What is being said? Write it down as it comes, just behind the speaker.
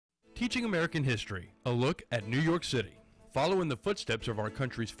Teaching American History, a look at New York City. Follow in the footsteps of our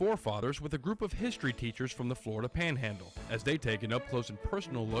country's forefathers with a group of history teachers from the Florida Panhandle, as they take an up-close and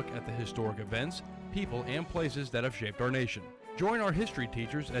personal look at the historic events, people, and places that have shaped our nation. Join our history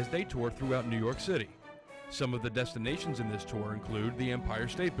teachers as they tour throughout New York City. Some of the destinations in this tour include the Empire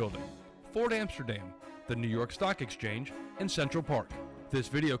State Building, Fort Amsterdam, the New York Stock Exchange, and Central Park. This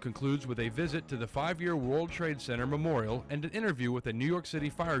video concludes with a visit to the 5-year World Trade Center Memorial and an interview with a New York City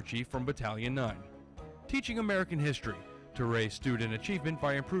fire chief from Battalion 9. Teaching American History, to raise student achievement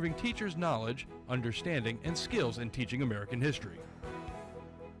by improving teachers' knowledge, understanding, and skills in teaching American history.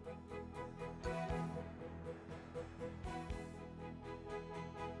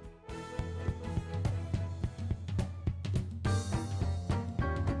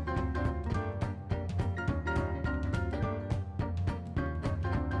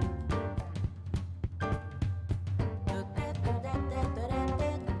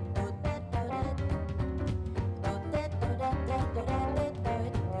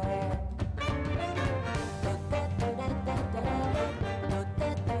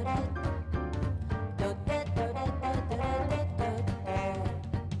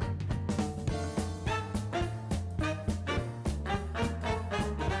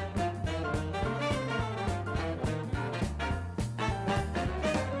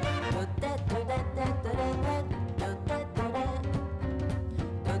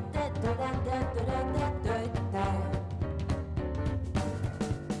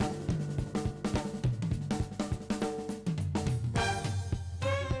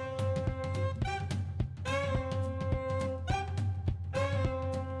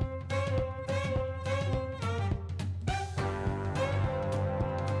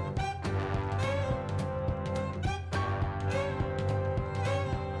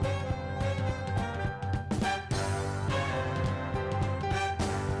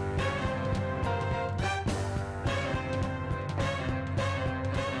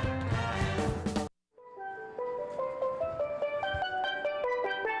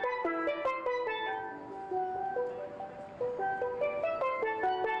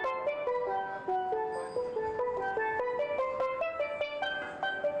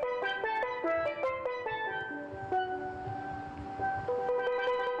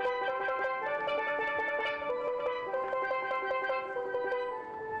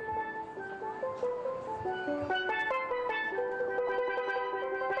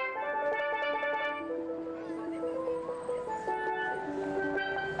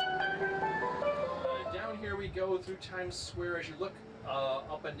 Go through Times Square. As you look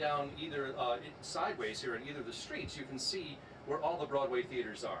up and down either sideways here in either of the streets, you can see where all the Broadway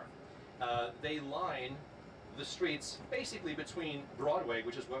theaters are. They line the streets basically between Broadway,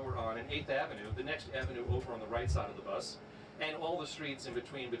 which is what we're on, and 8th Avenue, the next avenue over on the right side of the bus, and all the streets in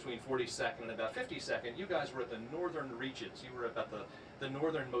between 42nd and about 52nd. You guys were at the northern reaches. You were about the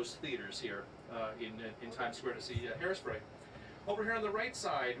northernmost theaters here in Times Square to see Hairspray. Over here on the right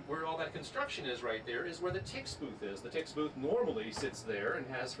side, where all that construction is right there, is where the Tix booth is. The Tix booth normally sits there and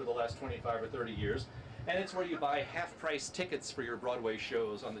has for the last 25 or 30 years, and it's where you buy half-price tickets for your Broadway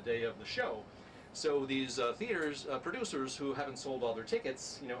shows on the day of the show. So these theaters, producers who haven't sold all their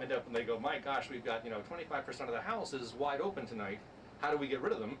tickets, end up and they go, my gosh, we've got 25% of the house is wide open tonight. How do we get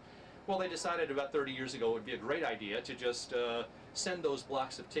rid of them? Well, they decided about 30 years ago it would be a great idea to just send those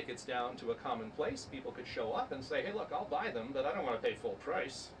blocks of tickets down to a common place. People could show up and say, hey, look, I'll buy them, but I don't want to pay full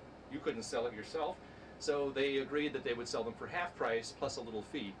price. You couldn't sell it yourself. So they agreed that they would sell them for half price plus a little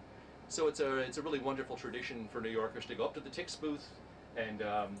fee. So it's a really wonderful tradition for New Yorkers to go up to the Tix booth and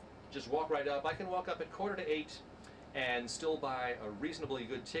just walk right up. I can walk up at 7:45 and still buy a reasonably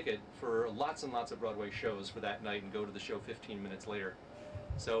good ticket for lots and lots of Broadway shows for that night and go to the show 15 minutes later.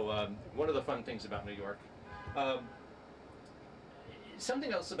 So one of the fun things about New York.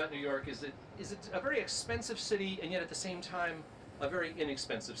 Something else about New York is it's a very expensive city, and yet at the same time a very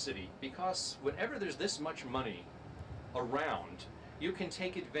inexpensive city, because whenever there's this much money around, you can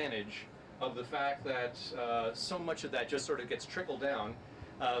take advantage of the fact that so much of that just sort of gets trickled down.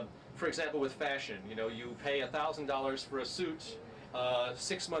 For example, with fashion, you pay $1,000 for a suit,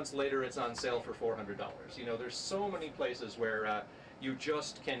 6 months later it's on sale for $400. There's so many places where you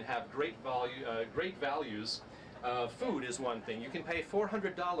just can have great values. Food is one thing. You can pay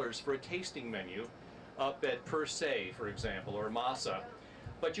 $400 for a tasting menu up at Per Se, for example, or Masa.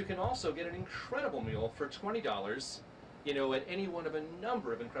 But you can also get an incredible meal for $20, at any one of a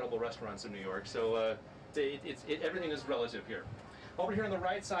number of incredible restaurants in New York. So everything is relative here. Over here on the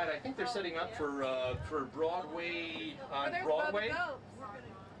right side, I think they're setting up for Broadway on Broadway.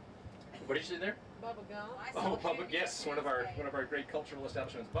 What did you say there? Bubba Gum. Oh, Bubba, yes, one of our great cultural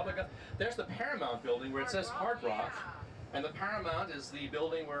establishments. Bubba Gum. There's the Paramount building where it says Hard Rock. And the Paramount is the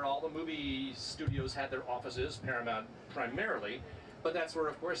building where all the movie studios had their offices, Paramount primarily. But that's where,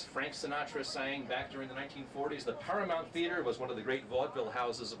 of course, Frank Sinatra sang back during the 1940s. The Paramount Theater was one of the great vaudeville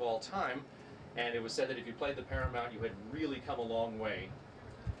houses of all time. And it was said that if you played the Paramount, you had really come a long way.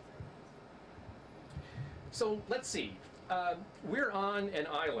 So let's see. We're on an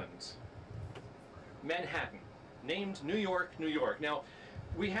island, Manhattan, named New York, New York. Now,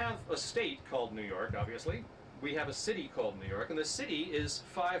 we have a state called New York, obviously. We have a city called New York, and the city is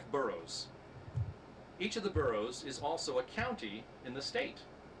 5 boroughs. Each of the boroughs is also a county in the state.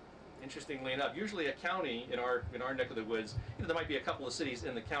 Interestingly enough, usually a county in our neck of the woods, there might be a couple of cities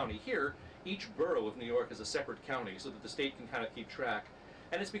in the county. Here, each borough of New York is a separate county so that the state can kind of keep track.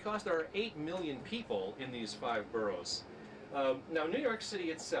 And it's because there are 8 million people in these 5 boroughs. Now, New York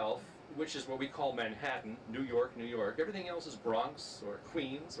City itself, which is what we call Manhattan, New York, New York, everything else is Bronx or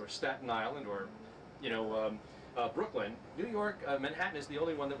Queens or Staten Island or, Brooklyn. New York, Manhattan is the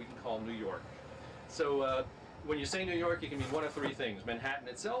only one that we can call New York. So when you say New York, it can mean one of 3 things: Manhattan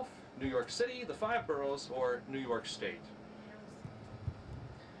itself, New York City, the 5 boroughs, or New York State.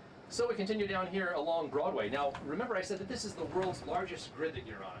 So we continue down here along Broadway. Now, remember I said that this is the world's largest grid that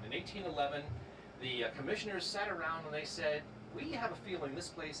you're on. In 1811, the commissioners sat around and they said, we have a feeling this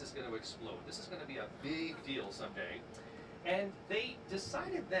place is going to explode. This is going to be a big deal someday. And they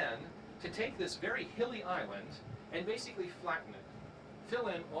decided then to take this very hilly island and basically flatten it, fill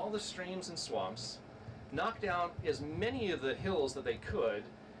in all the streams and swamps, knock down as many of the hills that they could,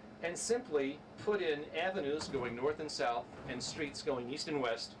 and simply put in avenues going north and south and streets going east and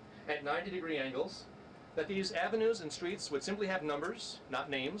west at 90-degree angles, that these avenues and streets would simply have numbers, not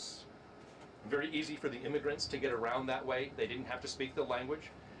names. Very easy for the immigrants to get around that way. They didn't have to speak the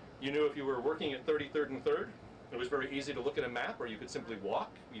language. You knew if you were working at 33rd and 3rd, it was very easy to look at a map, or you could simply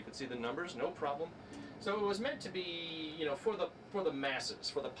walk. You could see the numbers, no problem. So it was meant to be, for the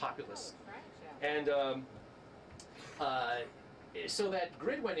masses, for the populace. And so that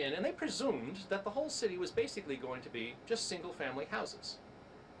grid went in, and they presumed that the whole city was basically going to be just single-family houses.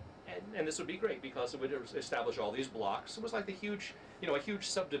 And this would be great because it would establish all these blocks. It was like a huge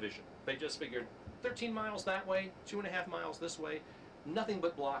subdivision. They just figured 13 miles that way, 2.5 miles this way, nothing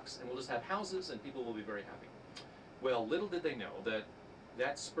but blocks, and we'll just have houses and people will be very happy. Well, little did they know that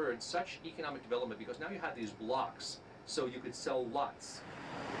that spurred such economic development because now you had these blocks, so you could sell lots.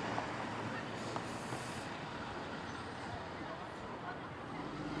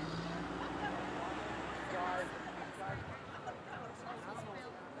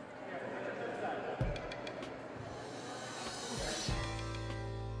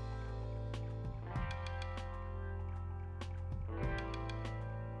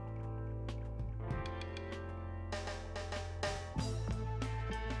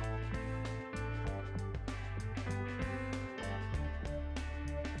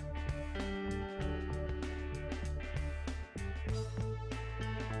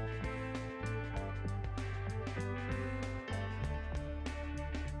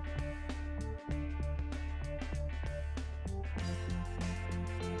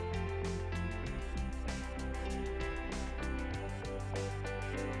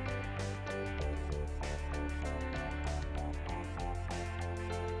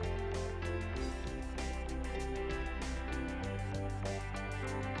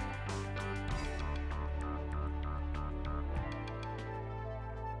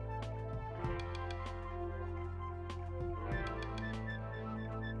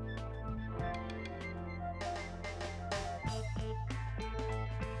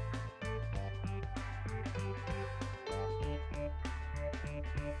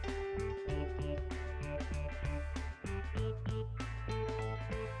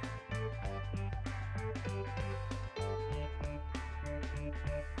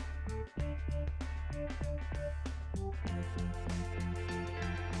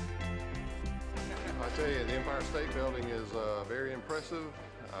 I tell you, the Empire State Building is very impressive,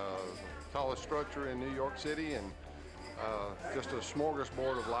 tallest structure in New York City, and just a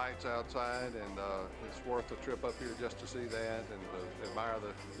smorgasbord of lights outside, and it's worth a trip up here just to see that and to admire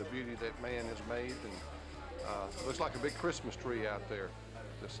the beauty that man has made. And looks like a big Christmas tree out there.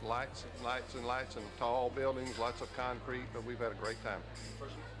 Just lights, lights, and lights, and tall buildings, lots of concrete, but we've had a great time.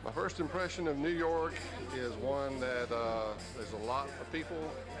 My first impression of New York is one that there's a lot of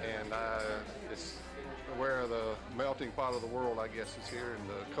people, and it's where the melting pot of the world, I guess, is here, and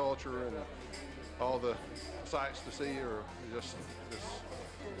the culture and all the sights to see are just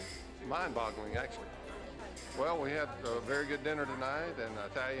mind-boggling, actually. Well, we had a very good dinner tonight, and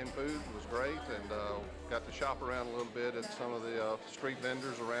Italian food was great, and got to shop around a little bit at some of the street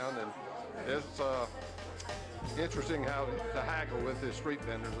vendors around, and it's interesting how to haggle with the street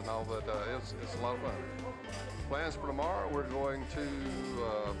vendors and all, but it's a lot of fun. Plans for tomorrow, we're going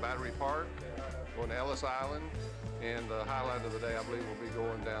to Battery Park, going to Ellis Island, and the highlight of the day, I believe, will be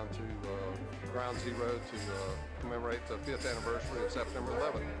going down to Ground Zero to commemorate the 5th anniversary of September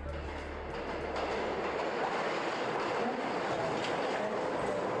 11th.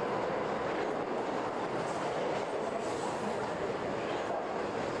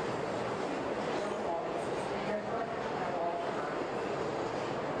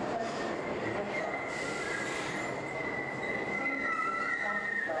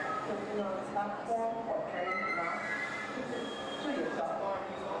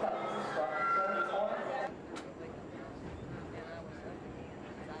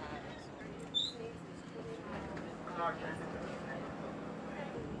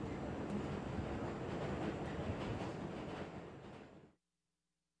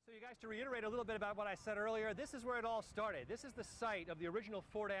 To reiterate a little bit about what I said earlier, this is where it all started. This is the site of the original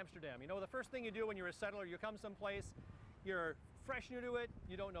Fort Amsterdam. You know, the first thing you do when you're a settler, you come someplace, you're fresh new to it,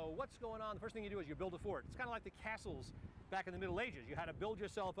 you don't know what's going on. The first thing you do is you build a fort. It's kind of like the castles back in the Middle Ages. You had to build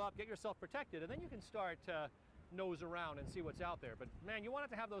yourself up, get yourself protected, and then you can start to nose around and see what's out there. But man, you wanted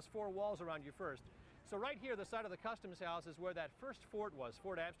to have those four walls around you first. So right here, the side of the customs house is where that first fort was,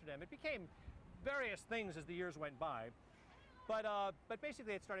 Fort Amsterdam. It became various things as the years went by. But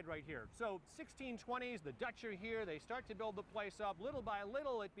basically it started right here. So 1620s, the Dutch are here, they start to build the place up. Little by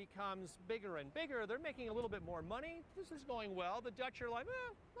little it becomes bigger and bigger. They're making a little bit more money. This is going well. The Dutch are like,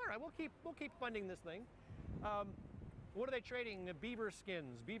 all right, we'll keep funding this thing. What are they trading? Beaver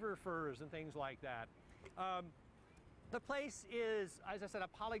skins, beaver furs, and things like that. The place is, as I said, a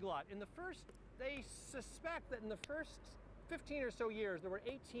polyglot. They suspect that in the first 15 or so years, there were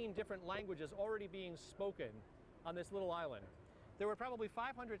 18 different languages already being spoken on this little island. There were probably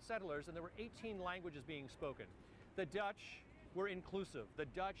 500 settlers, and there were 18 languages being spoken. The Dutch were inclusive. The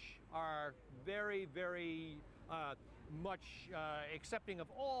Dutch are very, very much accepting of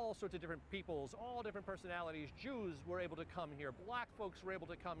all sorts of different peoples, all different personalities. Jews were able to come here. Black folks were able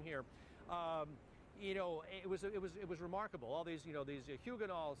to come here. You know, it was remarkable. All these, you know, these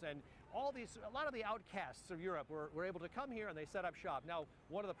Huguenots and all these, a lot of the outcasts of Europe were able to come here, and they set up shop. Now,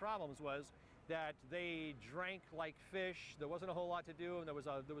 one of the problems was that they drank like fish. There wasn't a whole lot to do, and there was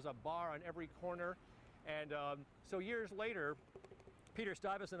a bar on every corner. And so years later, Peter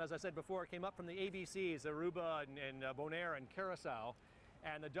Stuyvesant, as I said before, came up from the ABCs, Aruba and Bonaire and Curacao,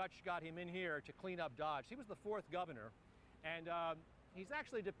 and the Dutch got him in here to clean up Dodge. He was the 4th governor, and he's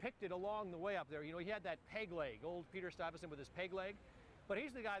actually depicted along the way up there. You know, he had that peg leg, old Peter Stuyvesant with his peg leg, but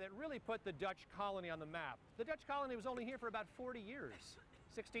he's the guy that really put the Dutch colony on the map. The Dutch colony was only here for about 40 years.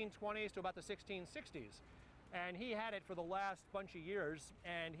 1620s to about the 1660s, and he had it for the last bunch of years,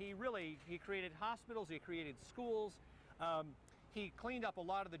 and he created hospitals, he created schools, he cleaned up a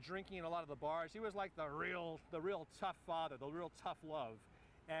lot of the drinking and a lot of the bars. He was like the real tough father, the real tough love,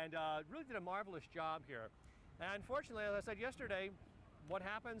 and really did a marvelous job here. And unfortunately, as I said yesterday, what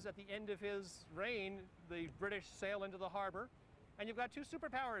happens at the end of his reign? The British sail into the harbor, and you've got two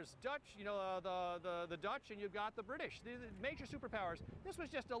superpowers, Dutch, you know, the Dutch, and you've got the British, the major superpowers. This was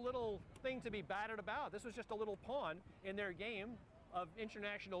just a little thing to be batted about. This was just a little pawn in their game of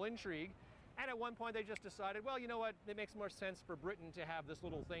international intrigue. And at one point they just decided, well, you know what, it makes more sense for Britain to have this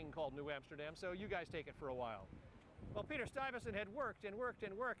little thing called New Amsterdam, so you guys take it for a while. Well, Peter Stuyvesant had worked and worked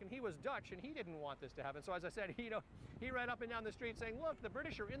and worked, and he was Dutch, and he didn't want this to happen. So as I said, you know, he ran up and down the street saying, look, the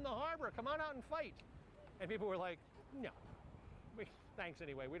British are in the harbor, come on out and fight. And people were like, no. Thanks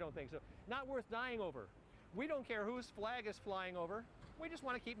anyway, we don't think so. Not worth dying over. We don't care whose flag is flying over. We just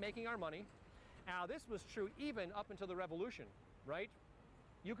want to keep making our money. Now, this was true even up until the Revolution, right?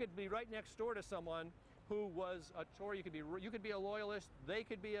 You could be right next door to someone who was a Tory. You could be a loyalist. They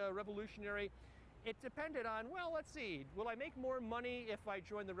could be a revolutionary. It depended on, well, let's see, will I make more money if I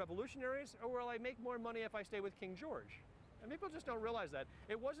join the revolutionaries, or will I make more money if I stay with King George? And people just don't realize that.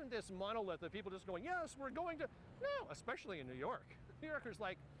 It wasn't this monolith of people just going, yes, we're going to, no, especially in New York. New Yorkers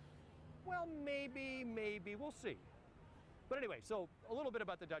like, well, maybe, we'll see. But anyway, so a little bit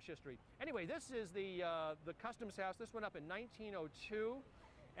about the Dutch history. Anyway, this is the customs house. This went up in 1902.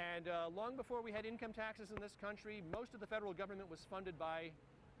 And long before we had income taxes in this country, most of the federal government was funded by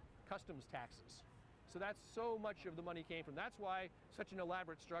customs taxes. So that's so much of the money came from. That's why such an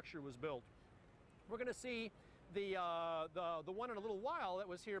elaborate structure was built. We're going to see the one in a little while that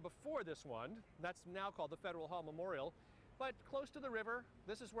was here before this one. That's now called the Federal Hall Memorial. but close to the river.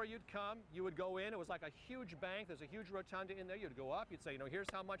 This is where you'd come. You would go in. It was like a huge bank. There's a huge rotunda in there. You'd go up. You'd say, you know, here's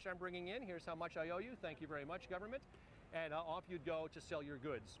how much I'm bringing in. Here's how much I owe you. Thank you very much, government. And off you'd go to sell your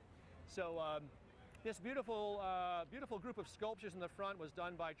goods. So this beautiful, beautiful group of sculptures in the front was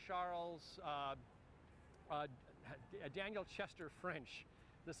done by Charles Daniel Chester French,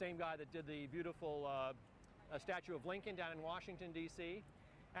 the same guy that did the beautiful statue of Lincoln down in Washington, D.C.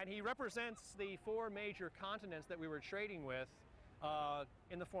 And he represents the 4 major continents that we were trading with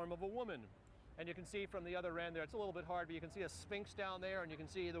in the form of a woman. And you can see from the other end there, it's a little bit hard, but you can see a sphinx down there, and you can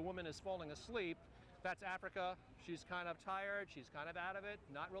see the woman is falling asleep. That's Africa. She's kind of tired. She's kind of out of it.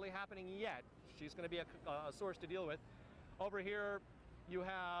 Not really happening yet. She's going to be a source to deal with. Over here, you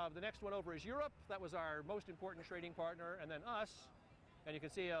have the next one over is Europe. That was our most important trading partner, and then us. And you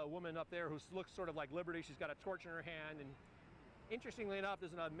can see a woman up there who looks sort of like Liberty. She's got a torch in her hand, and interestingly enough,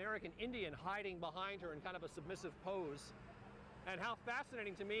 there's an American Indian hiding behind her in kind of a submissive pose. And how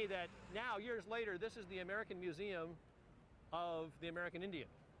fascinating to me that now, years later, this is the American Museum of the American Indian.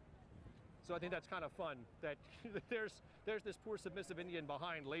 So I think that's kind of fun that there's this poor submissive Indian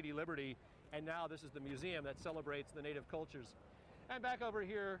behind Lady Liberty, and now this is the museum that celebrates the native cultures. And back over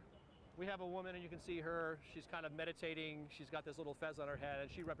here, we have a woman, and you can see her. She's kind of meditating. She's got this little fez on her head, and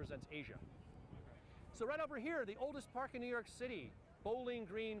she represents Asia. So right over here, the oldest park in New York City, Bowling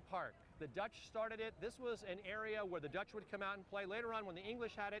Green Park. The Dutch started it. This was an area where the Dutch would come out and play. Later on, when the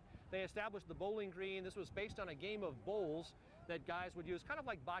English had it, they established the Bowling Green. This was based on a game of bowls that guys would use, kind of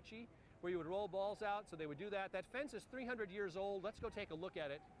like bocce, where you would roll balls out, so they would do that. That fence is 300 years old. Let's go take a look at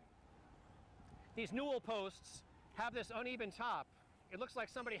it. These newel posts have this uneven top. It looks like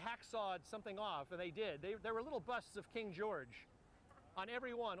somebody hacksawed something off, and they did. There were little busts of King George on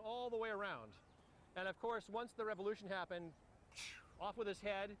every one, all the way around. And of course, once the revolution happened, off with his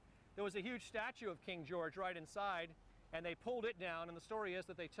head. There was a huge statue of King George right inside, and they pulled it down. And the story is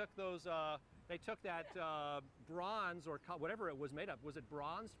that they took those, they took that bronze or whatever it was made of. Was it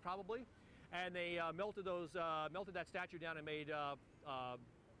bronze, probably? And they melted that statue down and made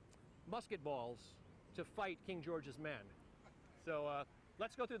musket balls to fight King George's men. So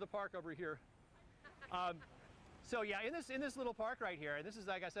let's go through the park over here. So yeah, in this little park right here, and this is,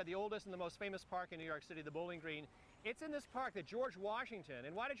 like I said, the oldest and the most famous park in New York City, the Bowling Green. It's in this park that George Washington,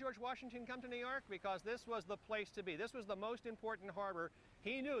 and why did George Washington come to New York? Because this was the place to be. This was the most important harbor.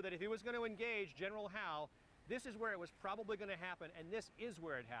 He knew that if he was going to engage General Howe, this is where it was probably going to happen, and this is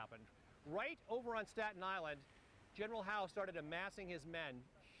where it happened. Right over on Staten Island, General Howe started amassing his men.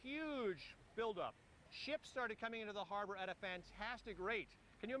 Huge buildup. Ships started coming into the harbor at a fantastic rate.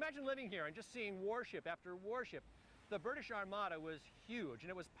 Can you imagine living here and just seeing warship after warship? The British Armada was huge, and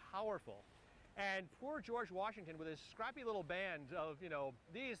it was powerful. And poor George Washington, with his scrappy little band of, you know,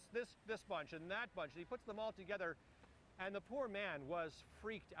 this bunch and that bunch, he puts them all together, and the poor man was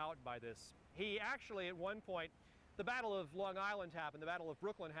freaked out by this. He actually, at one point, the Battle of Long Island happened, the Battle of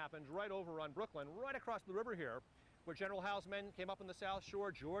Brooklyn happened right over on Brooklyn, right across the river here, where General Howe's men came up on the South Shore.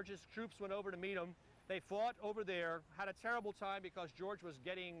 George's troops went over to meet him. They fought over there, had a terrible time because George was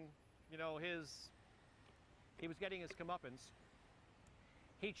getting, you know, he was getting his comeuppance.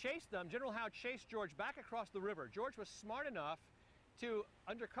 He chased them. General Howe chased George back across the river. George was smart enough to,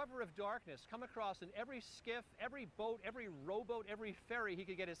 under cover of darkness, come across in every skiff, every boat, every rowboat, every ferry he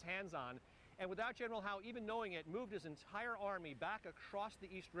could get his hands on, and without General Howe even knowing it, moved his entire army back across the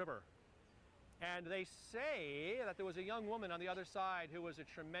East River. And they say that there was a young woman on the other side who was a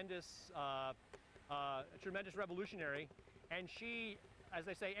tremendous revolutionary, and she, as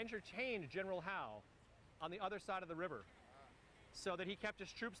they say, entertained General Howe on the other side of the river, so that he kept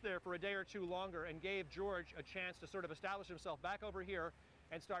his troops there for a day or two longer and gave George a chance to sort of establish himself back over here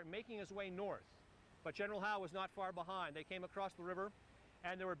and start making his way north. But General Howe was not far behind. They came across the river,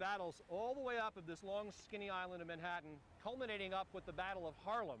 and there were battles all the way up of this long, skinny island of Manhattan, culminating up with the Battle of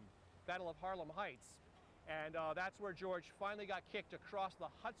Harlem Heights. And that's where George finally got kicked across the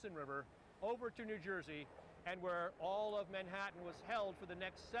Hudson River over to New Jersey, and where all of Manhattan was held for the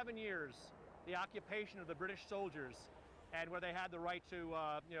next 7 years, the occupation of the British soldiers, and where they had the right to,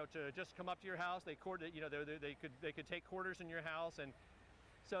 you know, to just come up to your house. They could take quarters in your house, and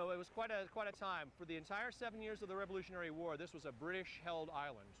so it was quite a time. For the entire 7 years of the Revolutionary War, this was a British-held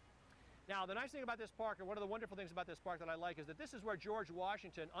island. Now, the nice thing about this park, and one of the wonderful things about this park that I like, is that this is where George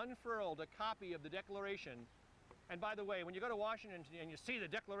Washington unfurled a copy of the Declaration. And by the way, when you go to Washington and you see the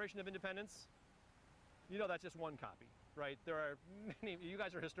Declaration of Independence, you know that's just one copy, right? There are many, you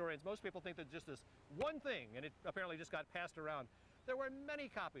guys are historians, most people think that just this one thing, and it apparently just got passed around. There were many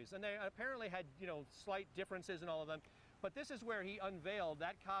copies, and they apparently had, you know, slight differences in all of them, but this is where he unveiled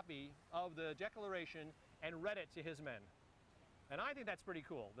that copy of the Declaration and read it to his men. And I think that's pretty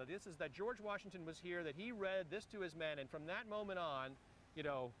cool. That this is that George Washington was here, that he read this to his men, and from that moment on, you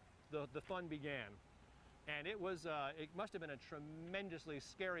know, the fun began. And it was, it must have been a tremendously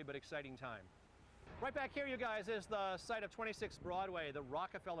scary but exciting time. Right back here, you guys, is the site of 26 Broadway, the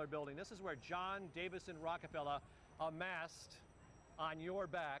Rockefeller Building. This is where John Davison Rockefeller amassed on your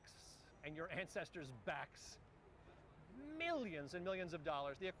backs and your ancestors' backs millions and millions of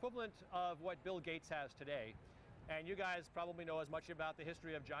dollars, the equivalent of what Bill Gates has today. And you guys probably know as much about the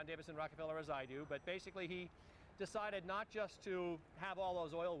history of John Davison Rockefeller as I do, but basically he decided not just to have all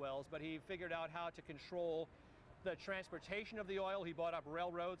those oil wells, but he figured out how to control the transportation of the oil. He bought up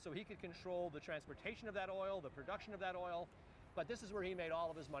railroads so he could control the transportation of that oil, the production of that oil. But this is where he made all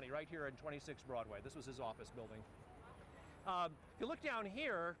of his money, right here in 26 Broadway. This was his office building. If you look down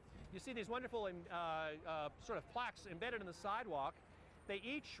here, you see these wonderful sort of plaques embedded in the sidewalk. They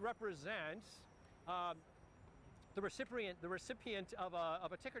each represent the recipient of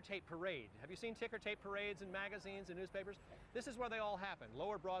a ticker tape parade. Have you seen ticker tape parades in magazines and newspapers? This is where they all happen,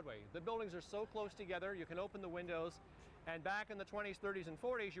 Lower Broadway. The buildings are so close together, you can open the windows, and back in the 20s, 30s, and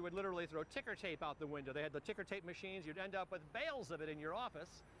 40s, you would literally throw ticker tape out the window. They had the ticker tape machines. You'd end up with bales of it in your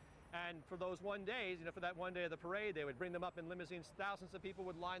office. And for those one days, you know, for that one day of the parade, they would bring them up in limousines. Thousands of people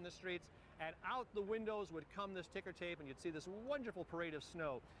would line the streets, and out the windows would come this ticker tape, and you'd see this wonderful parade of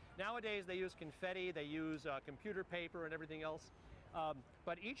snow. Nowadays, they use confetti, they use computer paper and everything else.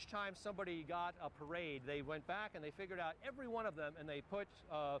 But each time somebody got a parade, they went back and they figured out every one of them, and they put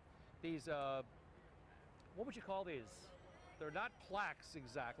these, what would you call these? They're not plaques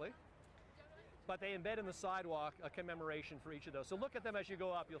exactly, but they embed in the sidewalk a commemoration for each of those. So look at them as you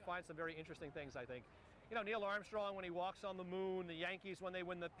go up. You'll find some very interesting things, I think. You know, Neil Armstrong when he walks on the moon, the Yankees when they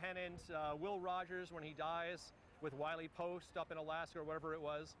win the pennant, Will Rogers when he dies with Wiley Post up in Alaska or whatever it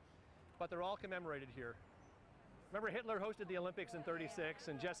was. But they're all commemorated here. Remember Hitler hosted the Olympics in '36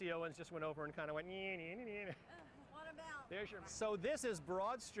 and Jesse Owens just went over and kind of went, What about? There's your... So this is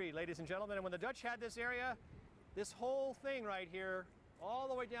Broad Street, ladies and gentlemen, and when the Dutch had this area, this whole thing right here, all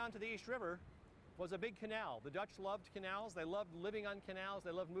the way down to the East River, was a big canal. The Dutch loved canals. They loved living on canals.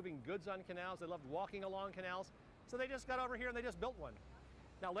 They loved moving goods on canals. They loved walking along canals. So they just got over here and they just built one.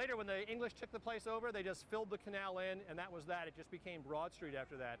 Now later when the English took the place over, they just filled the canal in, and that was that. It just became Broad Street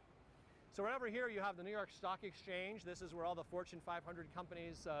after that. So right over here you have the New York Stock Exchange. This is where all the Fortune 500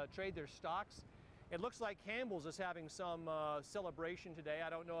 companies trade their stocks. It looks like Campbell's is having some celebration today. I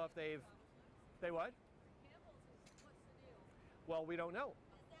don't know if they've... They what? Well, we don't know.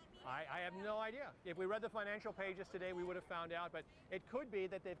 I have no idea. If we read the financial pages today, we would have found out, but it could be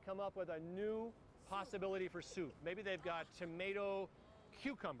that they've come up with a new possibility for soup. Maybe they've got tomato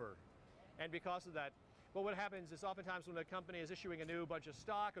cucumber, and because of that, well, what happens is oftentimes when a company is issuing a new bunch of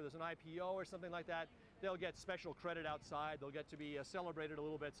stock or there's an IPO or something like that, they'll get special credit outside. They'll get to be celebrated a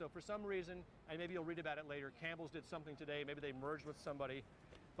little bit. So for some reason, and maybe you'll read about it later, Campbell's did something today. Maybe they merged with somebody,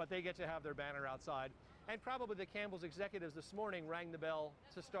 but they get to have their banner outside. And probably the Campbell's executives this morning rang the bell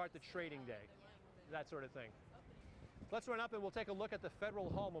to start the trading day, that sort of thing. Let's run up and we'll take a look at the Federal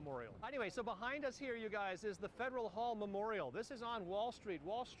Hall Memorial. Anyway, so behind us here, you guys, is the Federal Hall Memorial. This is on Wall Street.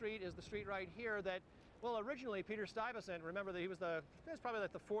 Wall Street is the street right here that, well, originally Peter Stuyvesant, remember that he was probably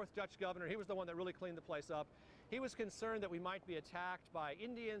like the fourth Dutch governor. He was the one that really cleaned the place up. He was concerned that we might be attacked by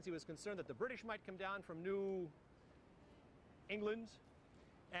Indians. He was concerned that the British might come down from New England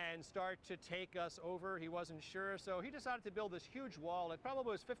and start to take us over. He wasn't sure, so he decided to build this huge wall. It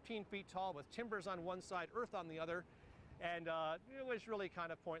probably was 15 feet tall with timbers on one side, earth on the other, and it was really kind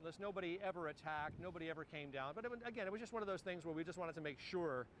of pointless. Nobody ever attacked, nobody ever came down, but again, it was just one of those things where we just wanted to make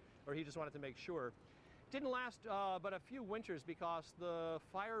sure, or he just wanted to make sure. Didn't last but a few winters because the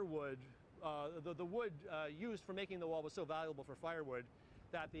firewood, the wood used for making the wall was so valuable for firewood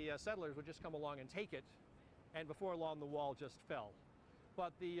that the settlers would just come along and take it, and before long the wall just fell.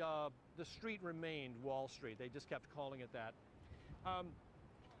 But the street remained Wall Street. They just kept calling it that.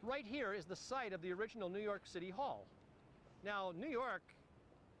 Right here is the site of the original New York City Hall. Now, New York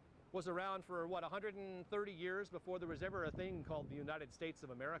was around for, what, 130 years before there was ever a thing called the United States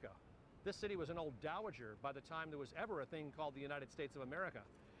of America. This city was an old dowager by the time there was ever a thing called the United States of America.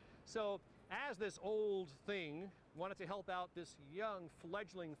 So, as this old thing wanted to help out this young,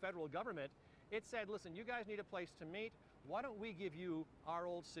 fledgling federal government, it said, listen, you guys need a place to meet. Why don't we give you our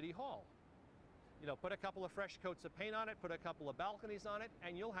old city hall? You know, put a couple of fresh coats of paint on it, put a couple of balconies on it,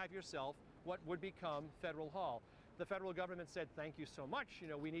 and you'll have yourself what would become Federal Hall. The federal government said, thank you so much. You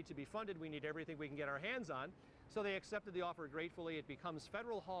know, we need to be funded. We need everything we can get our hands on. So they accepted the offer gratefully. It becomes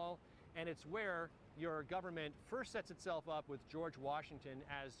Federal Hall, and it's where your government first sets itself up with George Washington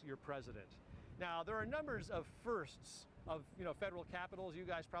as your president. Now, there are numbers of firsts of federal capitals. You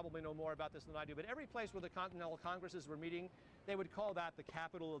guys probably know more about this than I do, but every place where the Continental Congresses were meeting, they would call that the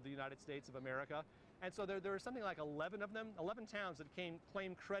capital of the United States of America. And so there were something like 11 of them, 11 towns that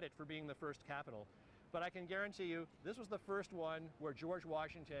claimed credit for being the first capital. But I can guarantee you, this was the first one where George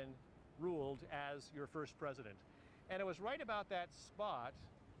Washington ruled as your first president. And it was right about that spot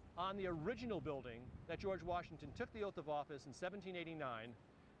on the original building that George Washington took the oath of office in 1789,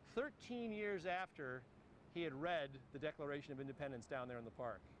 13 years after he had read the Declaration of Independence down there in the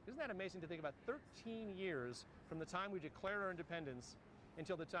park. Isn't that amazing to think about? 13 years from the time we declared our independence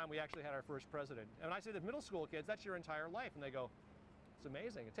until the time we actually had our first president. And when I say to middle school kids, that's your entire life. And they go, it's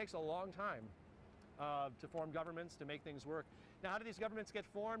amazing. It takes a long time to form governments, to make things work. Now, how do these governments get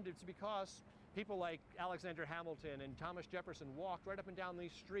formed? It's because people like Alexander Hamilton and Thomas Jefferson walked right up and down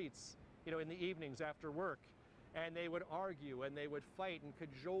these streets, in the evenings after work. And they would argue and they would fight and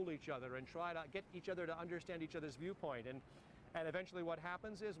cajole each other and try to get each other to understand each other's viewpoint. And eventually what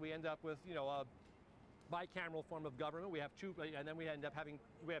happens is we end up with, a bicameral form of government. We have two, and then we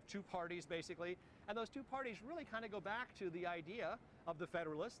have two parties basically. And those two parties really kind of go back to the idea of the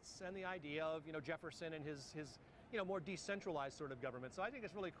Federalists and the idea of, Jefferson and his more decentralized sort of government. So I think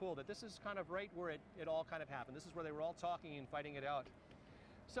it's really cool that this is kind of right where it all kind of happened. This is where they were all talking and fighting it out.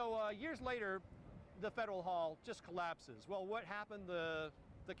 So years later, the Federal Hall just collapses. Well, what happened? The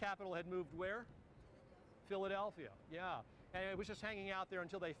capital had moved where? Philadelphia, yeah. And it was just hanging out there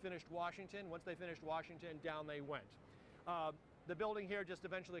until they finished Washington. Once they finished Washington, down they went. The building here just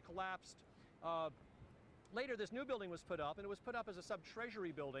eventually collapsed. Later, this new building was put up, and it was put up as a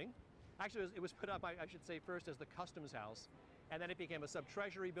sub-treasury building. Actually, it was put up, I should say, first as the Customs House, and then it became a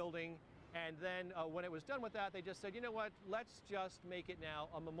sub-treasury building. And then when it was done with that, they just said, you know what, let's just make it now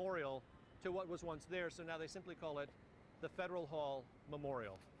a memorial to what was once there. So now they simply call it the Federal Hall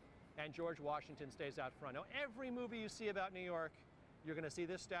Memorial. And George Washington stays out front. Now, every movie you see about New York, you're going to see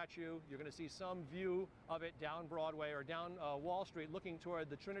this statue. You're going to see some view of it down Broadway or down Wall Street looking toward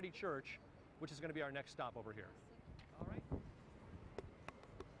the Trinity Church, which is going to be our next stop over here. All right.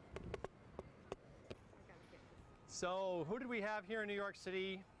 So who did we have here in New York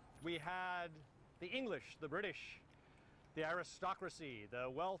City? We had the English, the British, the aristocracy, the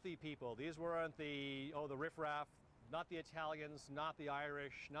wealthy people. These weren't the riffraff, not the Italians, not the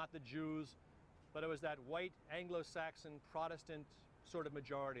Irish, not the Jews, but it was that white Anglo-Saxon Protestant sort of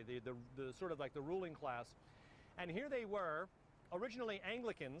majority, the sort of like the ruling class. And here they were, originally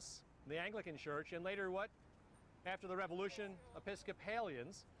Anglicans, the Anglican Church, and later what? After the Revolution,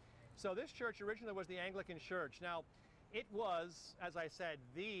 Episcopalians. So this church originally was the Anglican Church. Now, it was, as I said,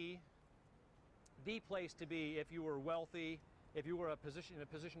 the place to be if you were wealthy, if you were in a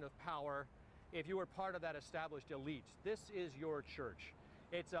position of power, if you were part of that established elite. This is your church.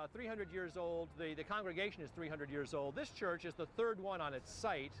 It's 300 years old. The congregation is 300 years old. This church is the third one on its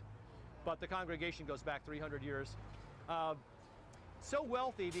site, but the congregation goes back 300 years. So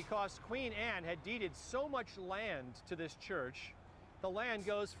wealthy because Queen Anne had deeded so much land to this church. The land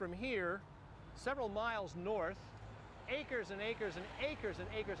goes from here several miles north, acres and acres and acres and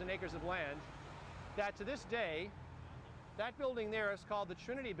acres and acres of land, that to this day, that building there is called the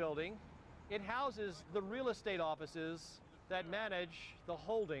Trinity Building. It houses the real estate offices that manage the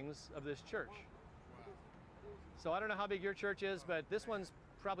holdings of this church. So I don't know how big your church is, but this one's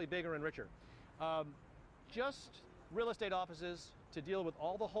probably bigger and richer. Just real estate offices to deal with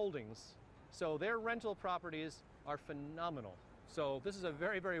all the holdings. So their rental properties are phenomenal. So this is a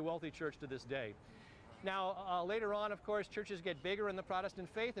very, very wealthy church to this day. Now, later on, of course, churches get bigger in the Protestant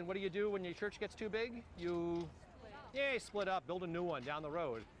faith, and what do when your church gets too big? You split up, build a new one down the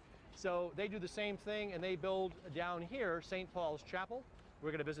road. So they do the same thing, and they build down here St. Paul's Chapel.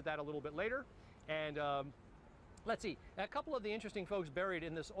 We're going to visit that a little bit later. And let's see, a couple of the interesting folks buried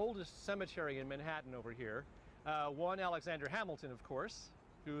in this oldest cemetery in Manhattan over here. One, Alexander Hamilton, of course,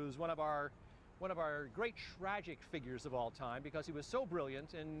 who's one of our great tragic figures of all time because he was so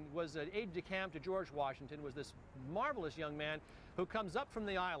brilliant and was an aide-de-camp to George Washington, was this marvelous young man who comes up from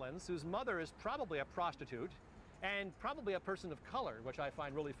the islands, whose mother is probably a prostitute and probably a person of color, which I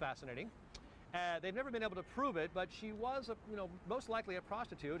find really fascinating. They've never been able to prove it, but she was, most likely a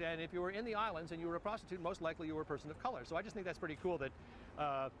prostitute, and if you were in the islands and you were a prostitute, most likely you were a person of color. So I just think that's pretty cool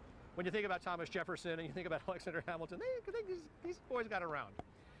that when you think about Thomas Jefferson and you think about Alexander Hamilton, these boys got around.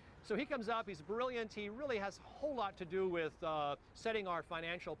 So he comes up, he's brilliant, he really has a whole lot to do with setting our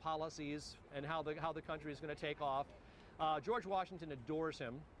financial policies and how the country is going to take off. George Washington adores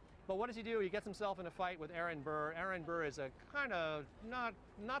him. But what does he do? He gets himself in a fight with Aaron Burr. Aaron Burr is a kind of not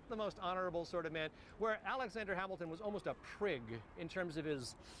the most honorable sort of man, where Alexander Hamilton was almost a prig in terms of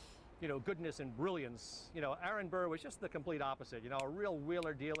his you know, goodness and brilliance. You know, Aaron Burr was just the complete opposite. You know, a real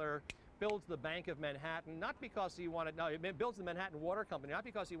wheeler dealer, builds the Bank of Manhattan, not because he wanted, no, he builds the Manhattan Water Company, not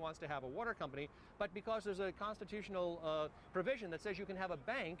because he wants to have a water company, but because there's a constitutional provision that says you can have a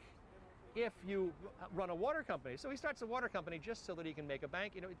bank if you run a water company. So he starts a water company just so that he can make a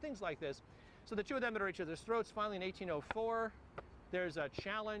bank, you know, things like this. So the two of them are at each other's throats. Finally in 1804, there's a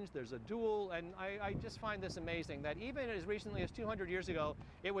challenge, there's a duel, and I just find this amazing that even as recently as 200 years ago,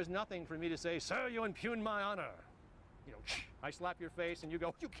 it was nothing for me to say, "Sir, you impugn my honor." You know, I slap your face and you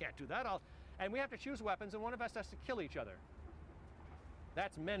go, "You can't do that." And we have to choose weapons, and one of us has to kill each other.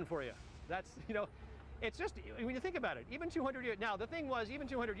 That's men for you. That's, you know, it's just, when you think about it, even 200 years, now the thing was, even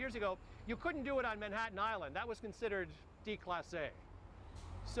 200 years ago, you couldn't do it on Manhattan Island. That was considered déclassé.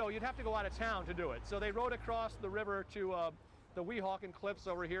 So you'd have to go out of town to do it. So they rowed across the river to the Weehawken Cliffs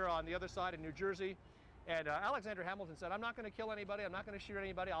over here on the other side of New Jersey. And Alexander Hamilton said, "I'm not going to kill anybody. I'm not going to shoot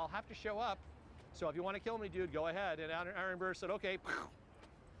anybody. I'll have to show up. So if you want to kill me, dude, go ahead." And Aaron Burr said, "Okay."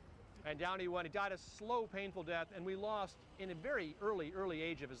 And down he went. He died a slow, painful death. And we lost, in a very early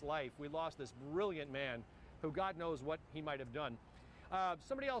age of his life, we lost this brilliant man who God knows what he might have done.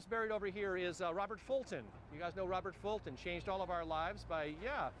 Somebody else buried over here is Robert Fulton. You guys know Robert Fulton, changed all of our lives by,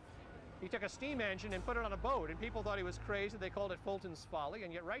 he took a steam engine and put it on a boat, and people thought he was crazy. They called it Fulton's Folly,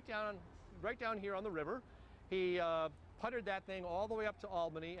 and yet right down here on the river, he puttered that thing all the way up to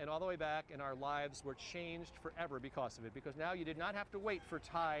Albany and all the way back, and our lives were changed forever because of it, because now you did not have to wait for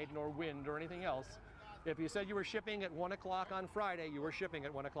tide nor wind or anything else. If you said you were shipping at 1 o'clock on Friday, you were shipping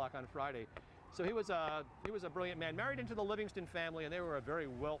at 1 o'clock on Friday. So he was a brilliant man, married into the Livingston family, and they were a very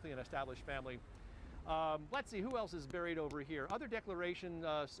wealthy and established family. Let's see, who else is buried over here? Other declaration,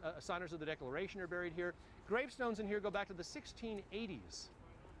 signers of the Declaration are buried here. Gravestones in here go back to the 1680s.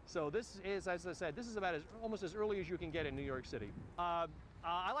 So this is, as I said, this is about almost as early as you can get in New York City.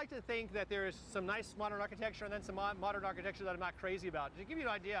 I like to think that there is some nice modern architecture and then some modern architecture that I'm not crazy about. To give you an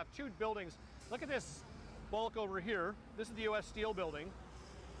idea, I have two buildings. Look at this bulk over here. This is the U.S. Steel building.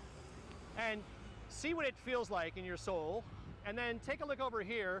 And see what it feels like in your soul. And then take a look over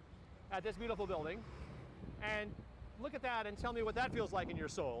here at this beautiful building. And look at that and tell me what that feels like in your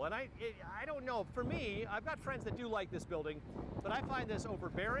soul. And I don't know. For me, I've got friends that do like this building, but I find this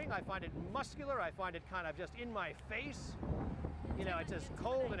overbearing. I find it muscular. I find it kind of just in my face. You know, it's just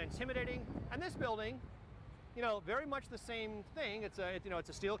cold and intimidating. And this building, you know, very much the same thing. It's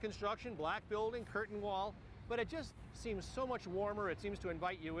a steel construction, black building, curtain wall, but it just seems so much warmer. It seems to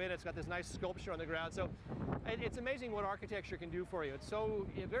invite you in. It's got this nice sculpture on the ground. So it's amazing what architecture can do for you. It's so,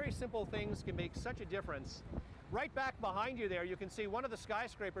 very simple things can make such a difference. Right back behind you there, you can see one of the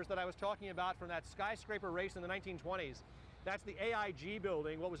skyscrapers that I was talking about from that skyscraper race in the 1920s. That's the AIG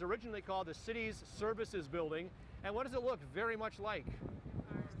building, what was originally called the City's Services Building. And what does it look very much like?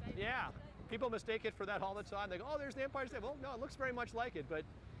 Yeah, people mistake it for that all the time. They go, "Oh, there's the Empire State." Well, no, it looks very much like it, but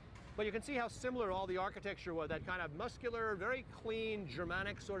you can see how similar all the architecture was, that kind of muscular, very clean,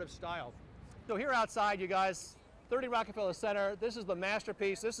 Germanic sort of style. So here outside, you guys, 30 Rockefeller Center, this is the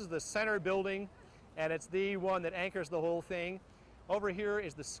masterpiece. This is the center building, and it's the one that anchors the whole thing. Over here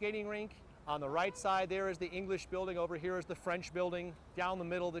is the skating rink. On the right side there is the English building. Over here is the French building. Down the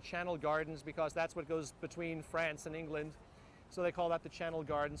middle, the Channel Gardens, because that's what goes between France and England. So they call that the Channel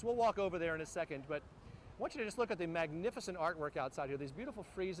Gardens. We'll walk over there in a second, but I want you to just look at the magnificent artwork outside here. These beautiful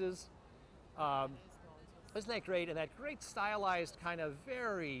friezes. Isn't that great? And that great stylized, kind of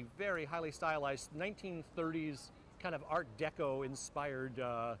very, very highly stylized 1930s kind of Art Deco inspired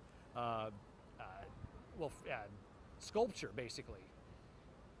sculpture, basically.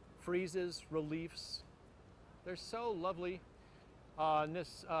 Friezes, reliefs, they're so lovely.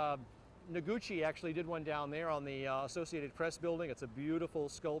 Noguchi actually did one down there on the Associated Press building. It's a beautiful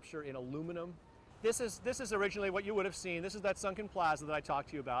sculpture in aluminum. This is originally what you would have seen. This is that sunken plaza that I talked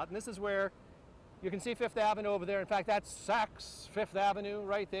to you about, and this is where you can see Fifth Avenue over there. In fact, that's Saks Fifth Avenue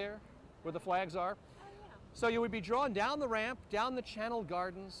right there, where the flags are. So you would be drawn down the ramp, down the Channel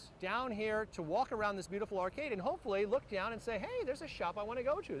Gardens, down here to walk around this beautiful arcade and hopefully look down and say, "Hey, there's a shop I want to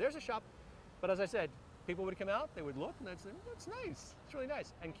go to. There's a shop." But as I said, people would come out, they would look, and they'd say, "That's nice. It's really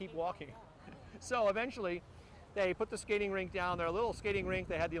nice," and keep walking. So eventually, they put the skating rink down there, a little skating rink.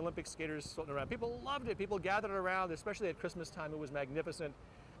 They had the Olympic skaters floating around. People loved it. People gathered around, especially at Christmas time. It was magnificent.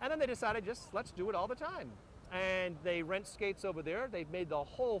 And then they decided, just let's do it all the time. And they rent skates over there. They've made the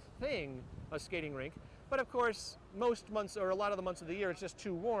whole thing a skating rink. But of course, most months, or a lot of the months of the year, it's just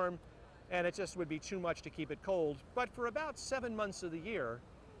too warm, and it just would be too much to keep it cold. But for about 7 months of the year,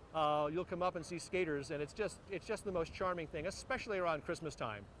 you'll come up and see skaters, and it's just the most charming thing, especially around Christmas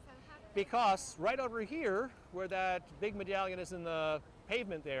time. Because right over here, where that big medallion is in the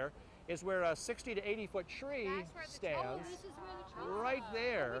pavement there, is where a 60 to 80 foot tree stands. This is where the tree Right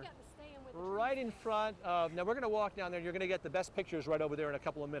there. We got to stand with the Right in front of, now we're going to walk down there and you're going to get the best pictures right over there in a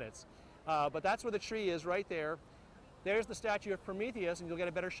couple of minutes. But that's where the tree is right there. There's the statue of Prometheus and you'll get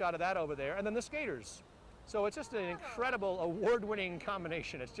a better shot of that over there. And then the skaters. So it's just an incredible award-winning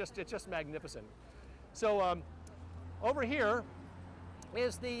combination. It's just magnificent. So over here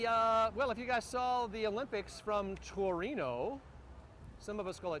is the, well, if you guys saw the Olympics from Torino, some of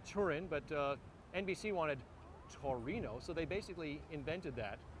us call it Turin, but NBC wanted Torino, so they basically invented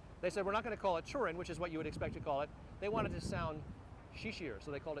that. They said, we're not going to call it Turin, which is what you would expect to call it. They wanted to sound shishier,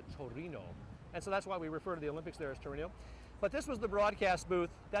 so they called it Torino. And so that's why we refer to the Olympics there as Torino. But this was the broadcast booth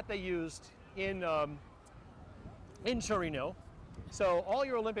that they used in Torino. So all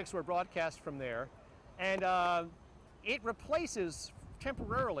your Olympics were broadcast from there. And it replaces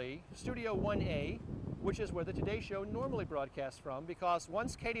temporarily Studio 1A, which is where the Today Show normally broadcasts from, because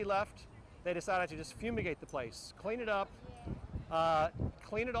once Katie left, they decided to just fumigate the place, clean it up,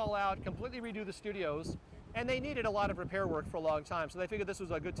 clean it all out, completely redo the studios. And they needed a lot of repair work for a long time, so they figured this was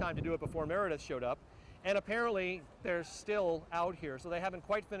a good time to do it before Meredith showed up. And apparently, they're still out here, so they haven't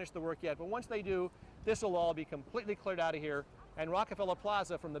quite finished the work yet. But once they do, this will all be completely cleared out of here. And Rockefeller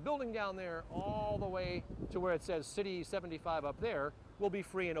Plaza, from the building down there all the way to where it says City 75 up there, will be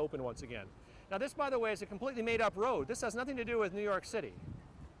free and open once again. Now this, by the way, is a completely made-up road. This has nothing to do with New York City.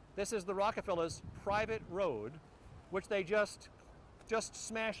 This is the Rockefellers' private road, which they just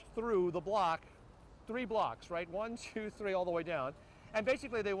smashed through the block, 3 blocks, right? 1, 2, 3, all the way down. And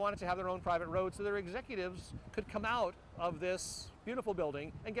basically they wanted to have their own private road so their executives could come out of this beautiful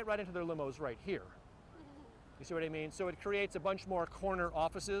building and get right into their limos right here. You see what I mean? So it creates a bunch more corner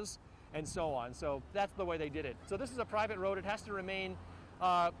offices and so on. So that's the way they did it. So this is a private road. It has to remain,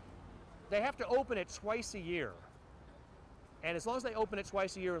 they have to open it twice a year. And as long as they open it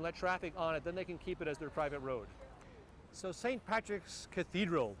twice a year and let traffic on it, then they can keep it as their private road. So St. Patrick's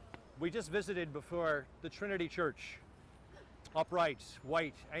Cathedral. We just visited before the Trinity Church. Upright,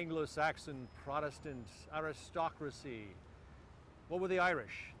 white, Anglo-Saxon, Protestant, aristocracy. What were the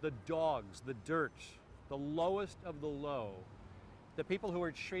Irish? The dogs, the dirt, the lowest of the low. The people who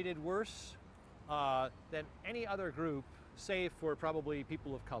were treated worse than any other group, save for probably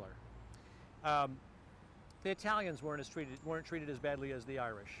people of color. The Italians weren't treated as badly as the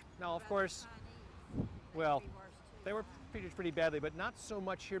Irish. Now, of course, well, they were treated pretty badly, but not so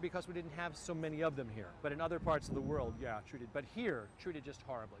much here because we didn't have so many of them here. But in other parts of the world, yeah, treated. But here, treated just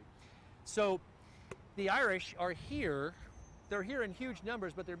horribly. So the Irish are here. They're here in huge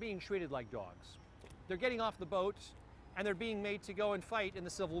numbers, but they're being treated like dogs. They're getting off the boat, and they're being made to go and fight in the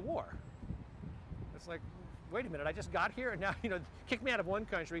Civil War. It's like, wait a minute, I just got here, and now, kick me out of one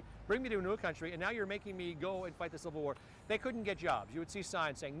country, bring me to a new country, and now you're making me go and fight the Civil War. They couldn't get jobs. You would see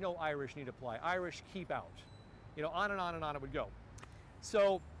signs saying, no Irish need apply. Irish keep out. On and on and on it would go.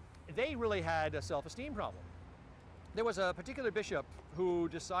 So they really had a self-esteem problem. There was a particular bishop who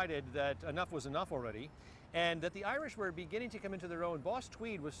decided that enough was enough already, and that the Irish were beginning to come into their own. Boss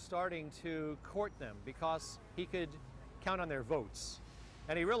Tweed was starting to court them because he could count on their votes.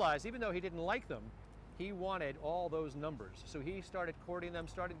 And he realized, even though he didn't like them, he wanted all those numbers. So he started courting them,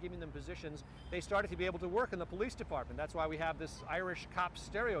 started giving them positions. They started to be able to work in the police department. That's why we have this Irish cop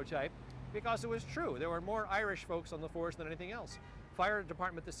stereotype, because it was true. There were more Irish folks on the force than anything else. Fire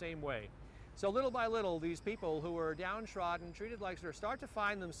department the same way. So little by little, these people who were downtrodden, treated like sort of start to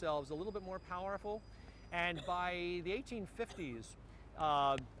find themselves a little bit more powerful. And by the 1850s,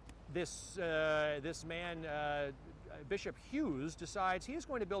 this man, Bishop Hughes, decides he is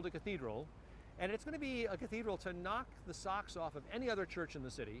going to build a cathedral, and it's going to be a cathedral to knock the socks off of any other church in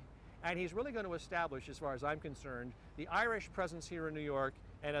the city. And he's really going to establish, as far as I'm concerned, the Irish presence here in New York,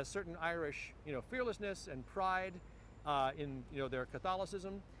 and a certain Irish, fearlessness and pride in, their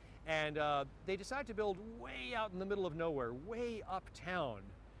Catholicism. And they decide to build way out in the middle of nowhere, way uptown.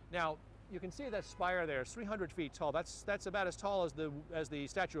 Now, you can see that spire there. It's 300 feet tall. That's about as tall as the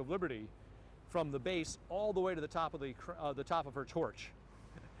Statue of Liberty, from the base all the way to the top of her torch.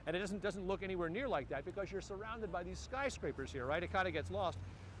 And it doesn't look anywhere near like that because you're surrounded by these skyscrapers here, right? It kind of gets lost.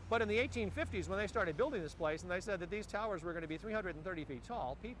 But in the 1850s, when they started building this place, and they said that these towers were going to be 330 feet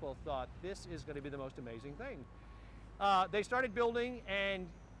tall, people thought this is going to be the most amazing thing. They started building, and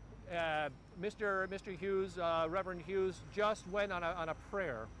Mr. Hughes, Reverend Hughes, just went on a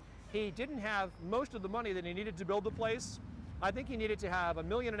prayer. He didn't have most of the money that he needed to build the place. I think he needed to have $1.5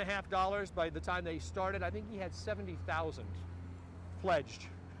 million by the time they started. I think he had 70,000 pledged.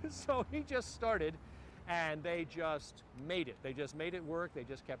 So he just started, and they just made it. They just made it work. They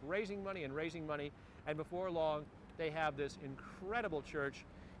just kept raising money and raising money. And before long, they have this incredible church.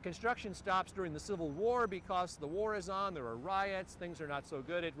 Construction stops during the Civil War because the war is on, there are riots, things are not so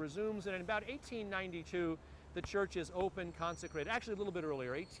good. It resumes, and in about 1892, the church is open, consecrated. Actually, a little bit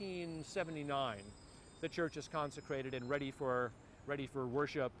earlier, 1879, the church is consecrated and ready for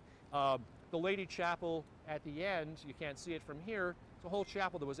worship. The Lady Chapel at the end, you can't see it from here, it's a whole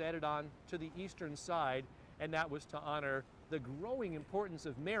chapel that was added on to the eastern side, and that was to honor the growing importance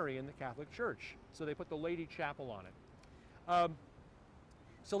of Mary in the Catholic Church. So they put the Lady Chapel on it.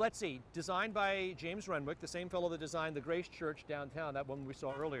 So let's see, designed by James Renwick, the same fellow that designed the Grace Church downtown, that one we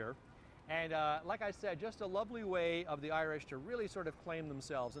saw earlier. And like I said, just a lovely way of the Irish to really sort of claim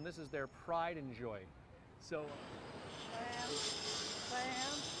themselves, and this is their pride and joy. So,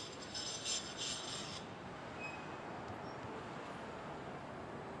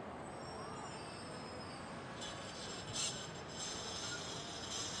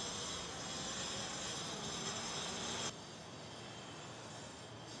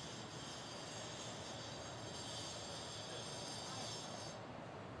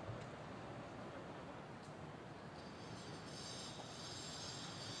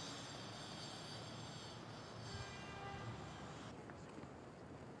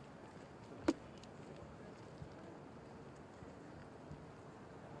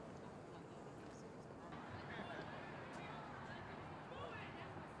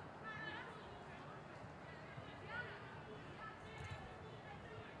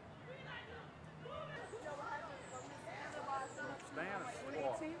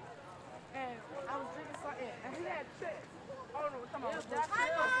 and I was drinking something, and he had checks. Oh no, come on. There's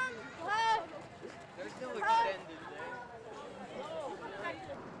no extended there.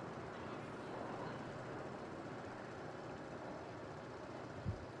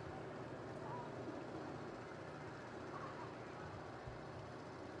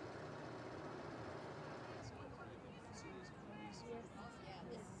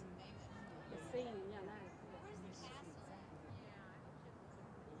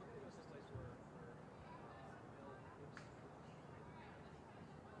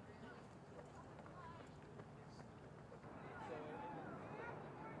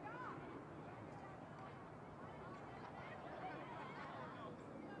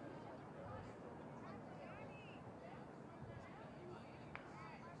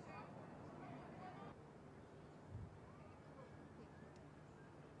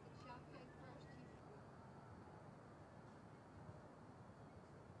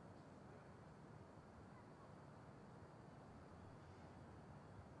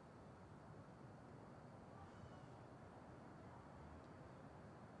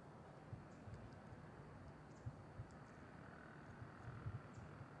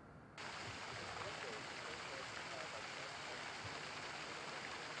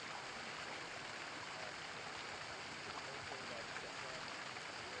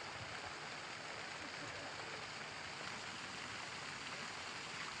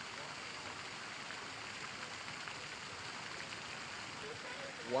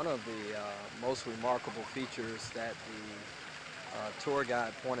 One of the most remarkable features that the tour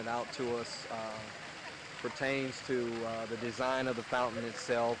guide pointed out to us pertains to the design of the fountain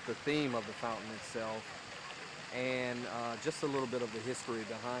itself, the theme of the fountain itself, and just a little bit of the history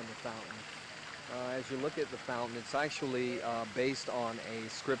behind the fountain. As you look at the fountain, it's actually based on a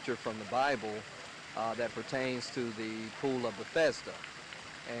scripture from the Bible that pertains to the Pool of Bethesda.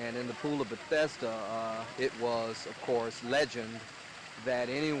 And in the Pool of Bethesda, it was, of course, legend that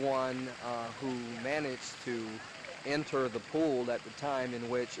anyone who managed to enter the pool at the time in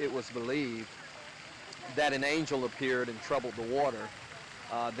which it was believed that an angel appeared and troubled the water,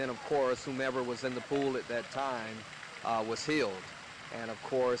 then of course whomever was in the pool at that time was healed. And of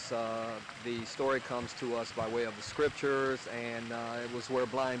course the story comes to us by way of the scriptures, and it was where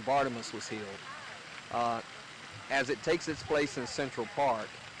blind Bartimaeus was healed. As it takes its place in Central Park,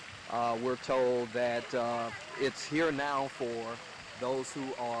 we're told that it's here now for those who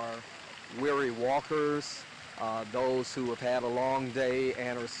are weary walkers, those who have had a long day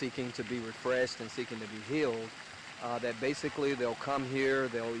and are seeking to be refreshed and seeking to be healed, that basically they'll come here,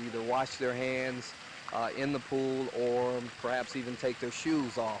 they'll either wash their hands in the pool or perhaps even take their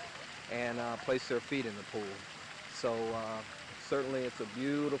shoes off and place their feet in the pool. So certainly it's a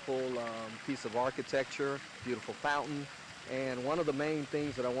beautiful piece of architecture, beautiful fountain. And one of the main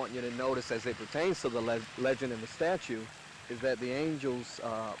things that I want you to notice as it pertains to the legend in the statue is that the angel's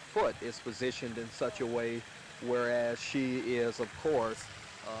foot is positioned in such a way, whereas she is, of course,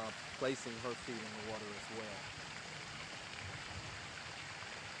 placing her feet in the water as well.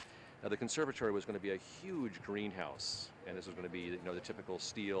 Now, the conservatory was going to be a huge greenhouse, and this was going to be, the typical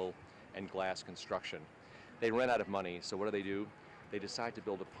steel and glass construction. They ran out of money, so what do? they decide to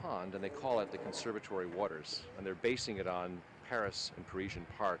build a pond, and they call it the Conservatory Waters, and they're basing it on Paris and Parisian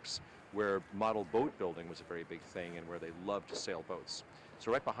parks, where model boat building was a very big thing and where they loved to sail boats.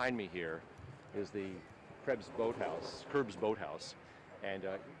 So right behind me here is the Krebs Boathouse, and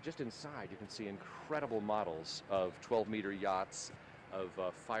just inside you can see incredible models of 12-meter yachts, of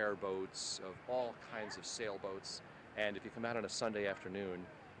fireboats, of all kinds of sailboats, and if you come out on a Sunday afternoon,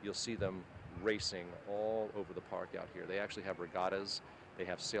 you'll see them racing all over the park out here. They actually have regattas, they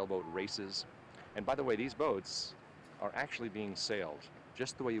have sailboat races, and by the way, these boats are actually being sailed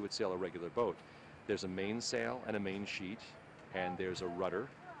just the way you would sail a regular boat. There's a mainsail and a main sheet, and there's a rudder,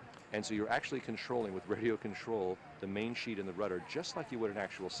 and so you're actually controlling with radio control the main sheet and the rudder just like you would an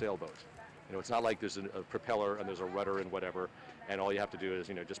actual sailboat. You know, it's not like there's a propeller and there's a rudder and whatever, and all you have to do is,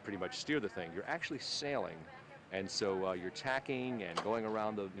 you know, just pretty much steer the thing. You're actually sailing, and so you're tacking and going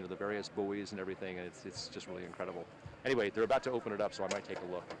around the, you know, the various buoys and everything, and it's just really incredible. Anyway, they're about to open it up, so I might take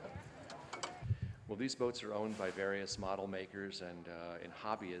a look. Well, these boats are owned by various model makers and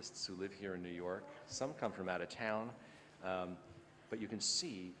hobbyists who live here in New York. Some come from out of town, but you can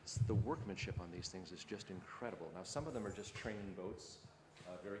see the workmanship on these things is just incredible. Now, some of them are just training boats,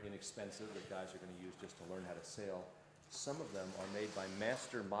 very inexpensive, that guys are going to use just to learn how to sail. Some of them are made by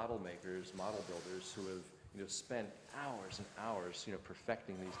master model makers, model builders, who have, you know, spent hours and hours, you know,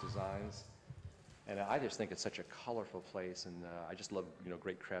 perfecting these designs. And I just think it's such a colorful place, and I just love, you know,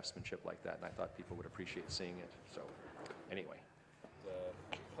 great craftsmanship like that, and I thought people would appreciate seeing it. So, anyway.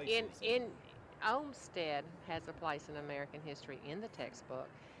 Olmsted has a place in American history in the textbook,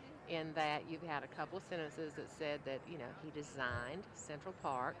 in that you've had a couple of sentences that said that, you know, he designed Central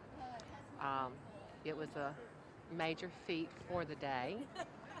Park. It was a major feat for the day,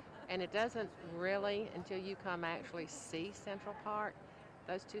 and it doesn't really, until you come actually see Central Park,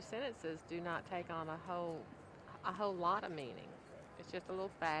 those two sentences do not take on a whole lot of meaning. It's just a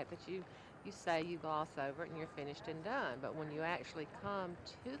little fact that you say, you gloss over it, and you're finished and done. But when you actually come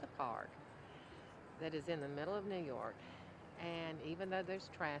to the park that is in the middle of New York, and even though there's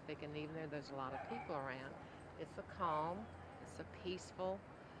traffic and even though there's a lot of people around, it's a calm, it's a peaceful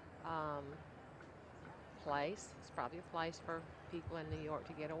place. It's probably a place for people in New York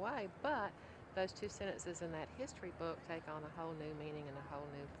to get away, but those two sentences in that history book take on a whole new meaning and a whole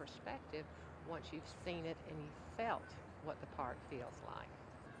new perspective once you've seen it and you've felt what the park feels like.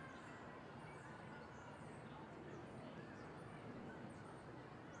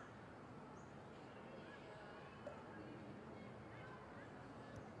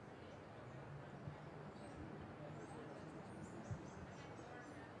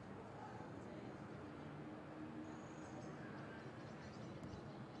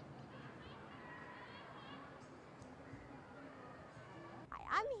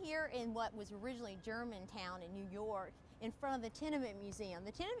 I'm here in what was originally Germantown in New York, in front of the Tenement Museum.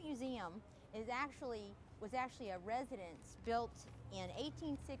 The Tenement Museum was actually a residence built in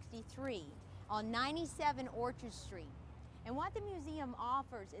 1863 on 97 Orchard Street. And what the museum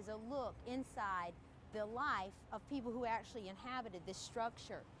offers is a look inside the life of people who actually inhabited this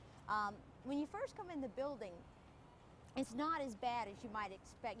structure. When you first come in the building, it's not as bad as you might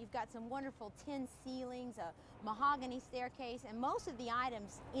expect. You've got some wonderful tin ceilings, a mahogany staircase, and most of the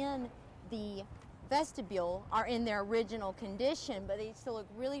items in the vestibule are in their original condition, but they still look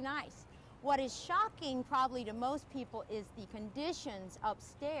really nice. What is shocking probably to most people is the conditions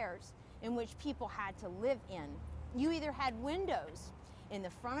upstairs in which people had to live in. You either had windows in the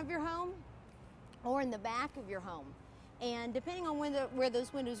front of your home or in the back of your home. And depending on where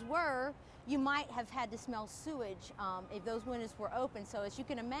those windows were, you might have had to smell sewage if those windows were open. So as you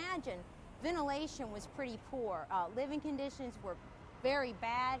can imagine, ventilation was pretty poor. Living conditions were very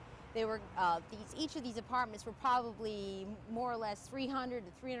bad. They were, each of these apartments were probably more or less 300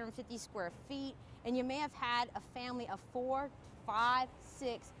 to 350 square feet. And you may have had a family of 4, 5,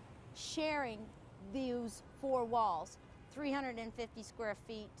 6 sharing those 4 walls. 350 square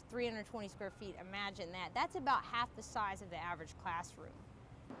feet, 320 square feet, imagine that. That's about half the size of the average classroom.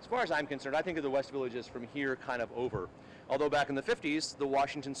 As far as I'm concerned, I think of the West Village as from here kind of over. Although back in the 50s, the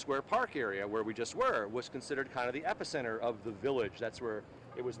Washington Square Park area where we just were was considered kind of the epicenter of the village. That's where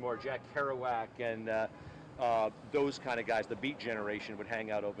it was more Jack Kerouac and those kind of guys, the Beat generation, would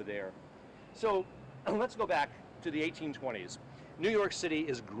hang out over there. So let's go back to the 1820s. New York City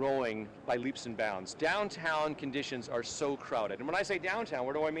is growing by leaps and bounds. Downtown conditions are so crowded. And when I say downtown,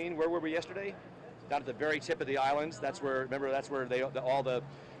 what do I mean? Where were we yesterday? Down at the very tip of the islands. That's where, remember, that's where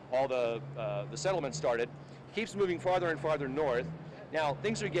all the settlement started. It keeps moving farther and farther north. Now,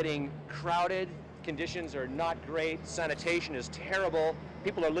 things are getting crowded. Conditions are not great. Sanitation is terrible.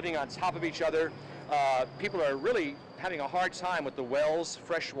 People are living on top of each other. People are really having a hard time with the wells.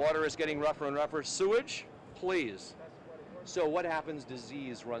 Fresh water is getting rougher and rougher. Sewage, please. So what happens?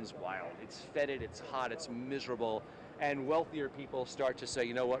 Disease runs wild. It's fetid, it's hot, it's miserable. And wealthier people start to say,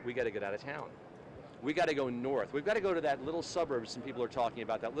 you know what, we got to get out of town. We got to go north. We've got to go to that little suburb some people are talking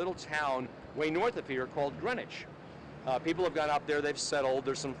about, that little town way north of here called Greenwich. People have gone up there, they've settled,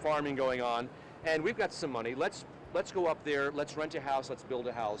 there's some farming going on, and we've got some money. Let's go up there, let's rent a house, let's build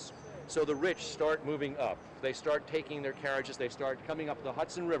a house. So the rich start moving up. They start taking their carriages, they start coming up the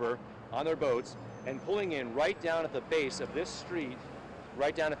Hudson River on their boats and pulling in right down at the base of this street,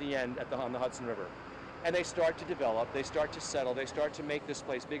 right down at the end on the Hudson River. And they start to develop, they start to settle, they start to make this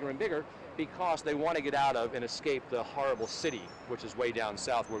place bigger and bigger because they want to get out of and escape the horrible city, which is way down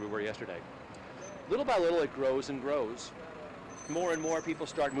south where we were yesterday. Little by little it grows and grows. More and more people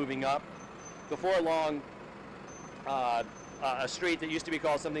start moving up. Before long, a street that used to be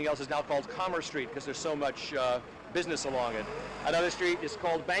called something else is now called Commerce Street because there's so much business along it. Another street is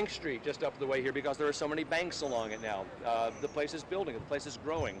called Bank Street just up the way here because there are so many banks along it now. The place is building, the place is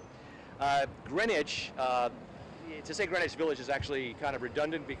growing. Greenwich, to say Greenwich Village is actually kind of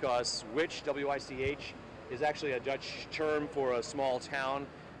redundant because Wich, W-I-C-H, is actually a Dutch term for a small town.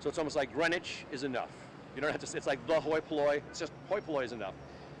 So it's almost like Greenwich is enough. You don't have to, it's like the hoi polloi, it's just hoi polloi is enough.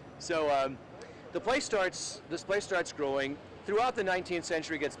 So this place starts growing. Throughout the 19th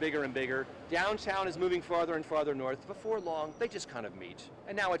century, it gets bigger and bigger. Downtown is moving farther and farther north. Before long, they just kind of meet.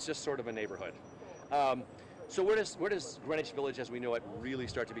 And now it's just sort of a neighborhood. So where does Greenwich Village as we know it really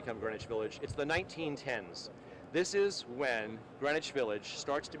start to become Greenwich Village? It's the 1910s. This is when Greenwich Village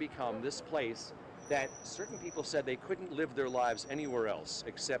starts to become this place that certain people said they couldn't live their lives anywhere else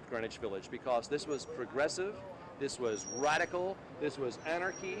except Greenwich Village because this was progressive, this was radical, this was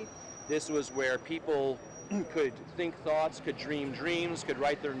anarchy, this was where people could think thoughts, could dream dreams, could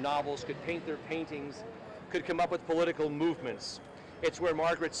write their novels, could paint their paintings, could come up with political movements. It's where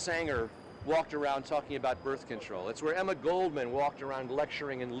Margaret Sanger walked around talking about birth control. It's where Emma Goldman walked around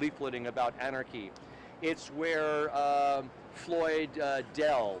lecturing and leafleting about anarchy. It's where Floyd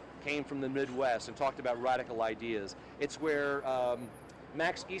Dell came from the Midwest and talked about radical ideas. It's where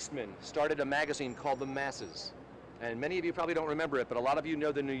Max Eastman started a magazine called The Masses. And many of you probably don't remember it, but a lot of you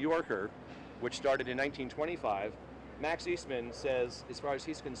know The New Yorker, which started in 1925. Max Eastman says, as far as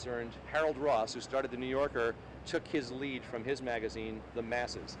he's concerned, Harold Ross, who started The New Yorker, took his lead from his magazine, The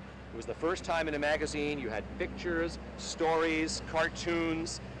Masses. It was the first time in a magazine you had pictures, stories,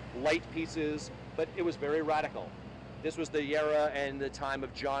 cartoons, light pieces, but it was very radical. This was the era and the time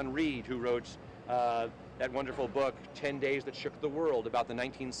of John Reed, who wrote that wonderful book, 10 Days That Shook the World, about the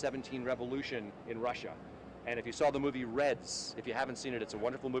 1917 revolution in Russia. And if you saw the movie Reds, if you haven't seen it, it's a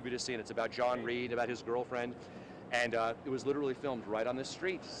wonderful movie to see, and it's about John Reed, about his girlfriend. And it was literally filmed right on this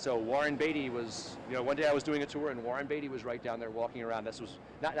street. So Warren Beatty was, one day I was doing a tour, and Warren Beatty was right down there walking around.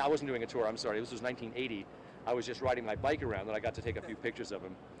 I wasn't doing a tour, I'm sorry, this was 1980. I was just riding my bike around, and I got to take a few pictures of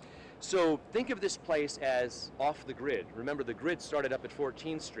him. So think of this place as off the grid. Remember, the grid started up at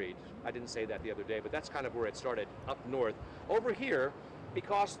 14th Street. I didn't say that the other day, but that's kind of where it started, up north. Over here,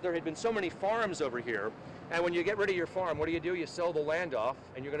 because there had been so many farms over here, and when you get rid of your farm, what do? You sell the land off,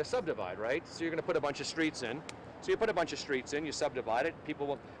 and you're going to subdivide, right? So you're going to put a bunch of streets in. So you put a bunch of streets in, you subdivide it. People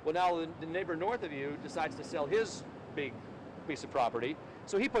will, well, now the neighbor north of you decides to sell his big piece of property.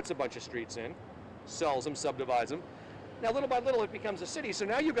 So he puts a bunch of streets in, sells them, subdivides them. Now, little by little, it becomes a city. So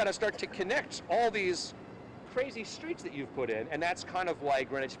now you've got to start to connect all these crazy streets that you've put in. And that's kind of why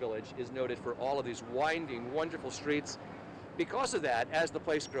Greenwich Village is noted for all of these winding, wonderful streets. Because of that, as the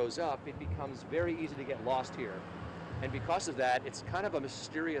place grows up, it becomes very easy to get lost here. And because of that, it's kind of a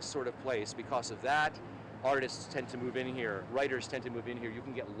mysterious sort of place. Because of that, artists tend to move in here. Writers tend to move in here. You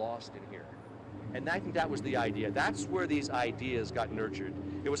can get lost in here. And I think that was the idea. That's where these ideas got nurtured.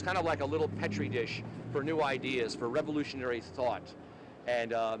 It was kind of like a little petri dish for new ideas, for revolutionary thought.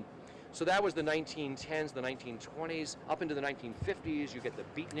 And so that was the 1910s, the 1920s. Up into the 1950s, you get the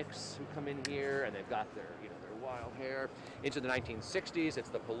beatniks who come in here, and they've got their, their wild hair. Into the 1960s, it's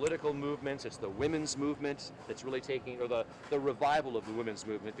the political movements, it's the women's movement that's really taking, or the revival of the women's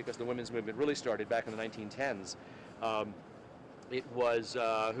movement, because the women's movement really started back in the 1910s. It was,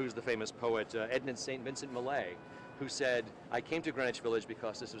 who's the famous poet, Edmund St. Vincent Millay, who said, I came to Greenwich Village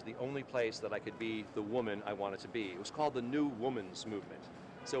because this was the only place that I could be the woman I wanted to be. It was called the New Woman's Movement.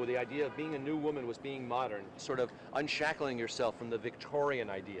 So the idea of being a new woman was being modern, sort of unshackling yourself from the Victorian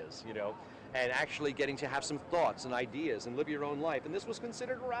ideas, and actually getting to have some thoughts and ideas and live your own life. And this was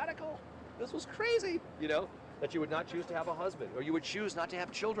considered radical. This was crazy, that you would not choose to have a husband, or you would choose not to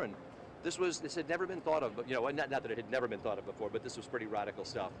have children. This had never been thought of, but not that it had never been thought of before, but this was pretty radical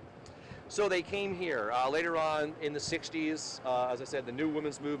stuff. So they came here. Later on in the 60s, as I said, the New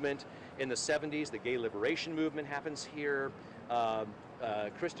Women's Movement. In the 70s, the Gay Liberation Movement happens here.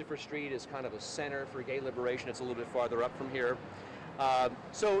 Christopher Street is kind of a center for gay liberation. It's a little bit farther up from here.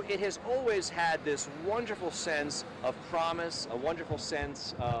 So it has always had this wonderful sense of promise, a wonderful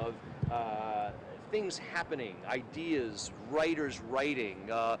sense of things happening, ideas, writers writing,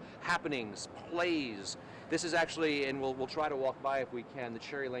 happenings, plays. This is actually, and we'll try to walk by if we can, the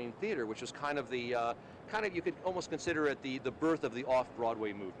Cherry Lane Theater, which was kind of the, you could almost consider it the birth of the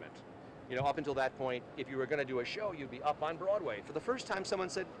off-Broadway movement. You know, up until that point, if you were going to do a show, you'd be up on Broadway. For the first time, someone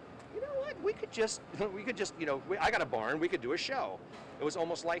said, you know what, we could just, you know, I got a barn, we could do a show. It was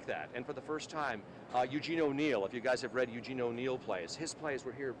almost like that. And for the first time, Eugene O'Neill, if you guys have read Eugene O'Neill plays, his plays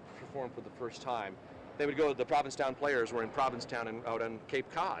were here performed for the first time. They would go, the Provincetown Players were in Provincetown and out on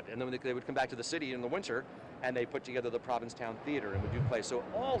Cape Cod, and then they would come back to the city in the winter, and they put together the Provincetown Theater and would do plays. So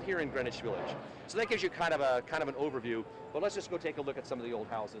all here in Greenwich Village. So that gives you kind of an overview. But let's just go take a look at some of the old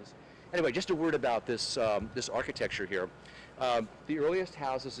houses. Anyway, just a word about this this architecture here. The earliest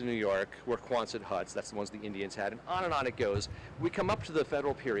houses in New York were Quonset huts. That's the ones the Indians had, and on it goes. We come up to the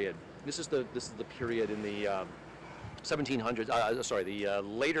Federal period. This is the period in the 1700s. The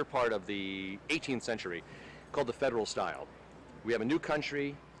later part of the 18th century, called the Federal style. We have a new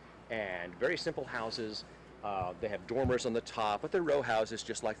country and very simple houses. They have dormers on the top, but they're row houses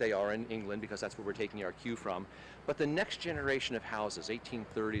just like they are in England, because that's where we're taking our cue from. But the next generation of houses,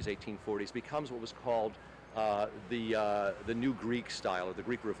 1830s, 1840s, becomes what was called the new Greek style, or the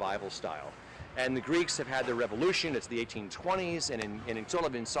Greek revival style. And the Greeks have had their revolution. It's the 1820s, and in sort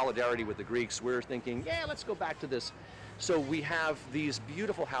of in solidarity with the Greeks, we're thinking, yeah, let's go back to this. So we have these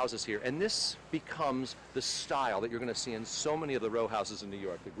beautiful houses here, and this becomes the style that you're going to see in so many of the row houses in New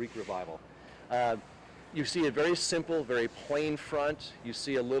York, the Greek revival. You see a very simple, very plain front. You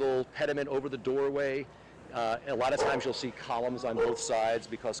see a little pediment over the doorway. A lot of times you'll see columns on both sides,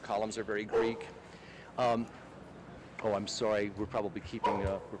 because columns are very Greek. Oh, I'm sorry. We're probably keeping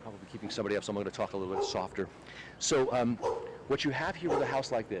somebody up, so I'm going to talk a little bit softer. So, what you have here with a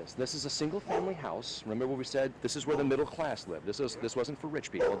house like this is a single-family house. Remember what we said? This is where the middle class lived. This wasn't for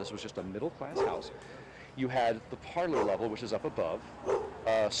rich people. This was just a middle-class house. You had the parlor level, which is up above,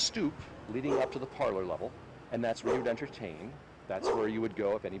 a stoop leading up to the parlor level, and that's where you'd entertain. That's where you would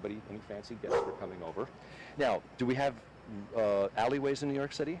go if any fancy guests were coming over. Now, do we have alleyways in New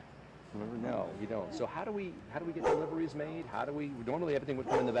York City? No, you don't. So how do we get deliveries made? Normally everything would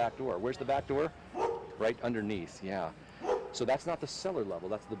come in the back door. Where's the back door? Right underneath, yeah. So that's not the cellar level,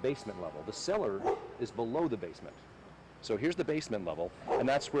 that's the basement level. The cellar is below the basement. So here's the basement level, and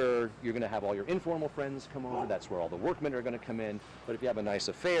that's where you're going to have all your informal friends come over. That's where all the workmen are going to come in. But if you have a nice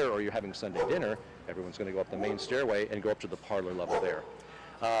affair or you're having Sunday dinner, everyone's going to go up the main stairway and go up to the parlor level there.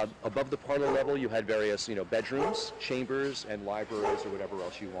 Above the parlor level, you had various, bedrooms, chambers, and libraries, or whatever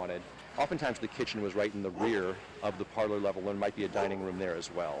else you wanted. Oftentimes the kitchen was right in the rear of the parlor level, and there might be a dining room there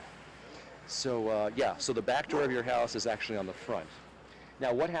as well. So so the back door of your house is actually on the front.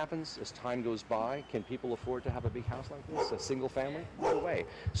 Now what happens as time goes by? Can people afford to have a big house like this, a single family? No way.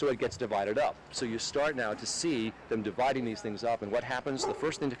 So it gets divided up. So you start now to see them dividing these things up, and what happens, the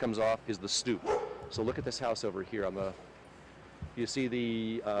first thing that comes off is the stoop. So look at this house over here on the, you see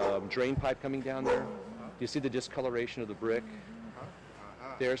the drain pipe coming down there? Do you see the discoloration of the brick?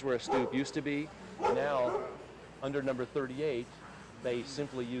 There's where a stoop used to be. Now, under number 38, they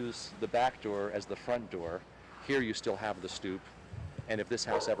simply use the back door as the front door. Here you still have the stoop. And if this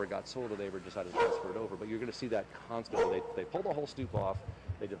house ever got sold or they ever decided to transfer it over, but you're going to see that constantly. They pull the whole stoop off,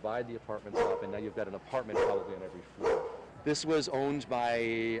 they divide the apartments up, and now you've got an apartment probably on every floor. This was owned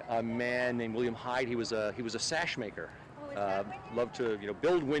by a man named William Hyde. He was a sash maker. Loved to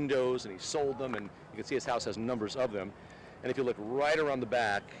build windows, and he sold them, and you can see his house has numbers of them. And if you look right around the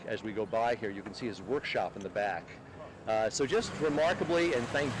back as we go by here, you can see his workshop in the back. So just remarkably, and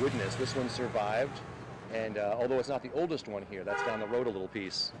thank goodness, this one survived. And although it's not the oldest one here, that's down the road a little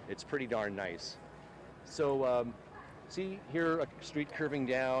piece, it's pretty darn nice. So see here a street curving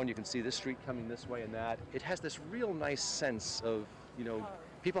down, you can see this street coming this way and that. It has this real nice sense of,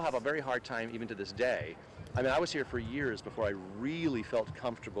 people have a very hard time even to this day. I mean, I was here for years before I really felt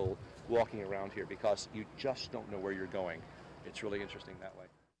comfortable walking around here, because you just don't know where you're going. It's really interesting that way.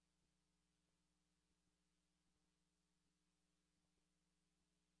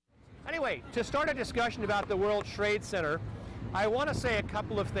 Anyway, to start a discussion about the World Trade Center, I want to say a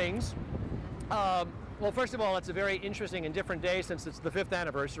couple of things. Well, first of all, it's a very interesting and different day since it's the 5th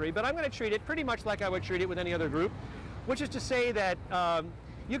anniversary, but I'm going to treat it pretty much like I would treat it with any other group, which is to say that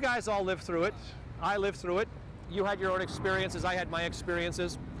you guys all lived through it. I lived through it. You had your own experiences. I had my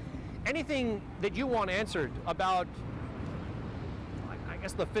experiences. anything that you want answered about, I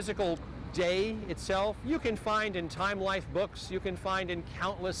guess, the physical day itself, you can find in Time Life books, you can find in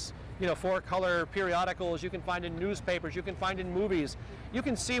countless, 4-color periodicals, you can find in newspapers, you can find in movies. You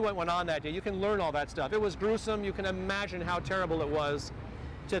can see what went on that day. You can learn all that stuff. It was gruesome. You can imagine how terrible it was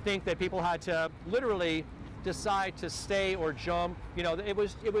to think that people had to literally decide to stay or jump. It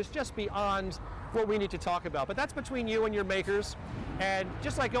was just beyond what we need to talk about. But that's between you and your makers. And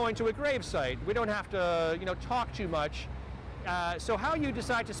just like going to a grave site, we don't have to, talk too much. So how you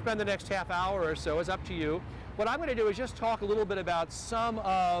decide to spend the next half hour or so is up to you. What I'm going to do is just talk a little bit about some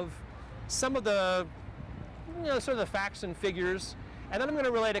of the, sort of the facts and figures, and then I'm going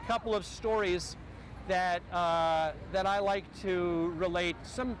to relate a couple of stories that I like to relate,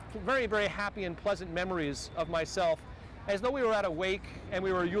 some very, very happy and pleasant memories of myself, as though we were at a wake and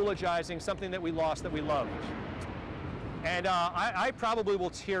we were eulogizing something that we lost that we loved. And I probably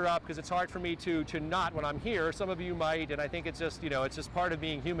will tear up because it's hard for me to not when I'm here. Some of you might, and I think it's just, it's just part of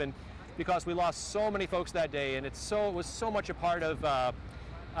being human, because we lost so many folks that day, and it was so much a part of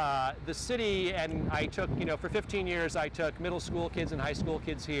the city. And I took, for 15 years, I took middle school kids and high school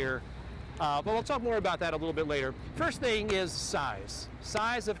kids here. But we'll talk more about that a little bit later. First thing is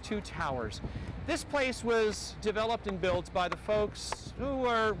size of 2 towers. This place was developed and built by the folks who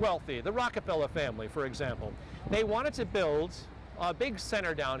were wealthy, the Rockefeller family, for example. They wanted to build a big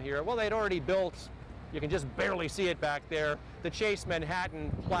center down here. Well, they'd already built, you can just barely see it back there, the Chase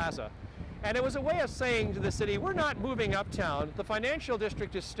Manhattan Plaza. And it was a way of saying to the city, we're not moving uptown. The financial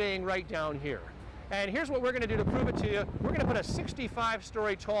district is staying right down here. And here's what we're going to do to prove it to you. We're going to put a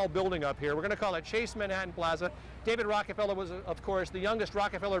 65-story tall building up here. We're going to call it Chase Manhattan Plaza. David Rockefeller was, of course, the youngest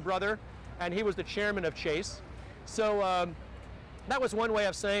Rockefeller brother, and he was the chairman of Chase. So that was one way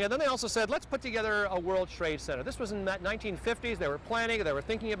of saying it. Then they also said, let's put together a World Trade Center. This was in the 1950s. They were planning, they were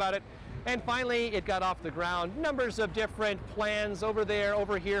thinking about it. And finally, it got off the ground. Numbers of different plans over there,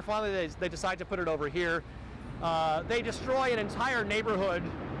 over here. Finally, they decide to put it over here. They destroy an entire neighborhood.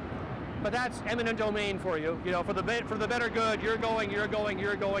 But that's eminent domain for you. For the better good, you're going.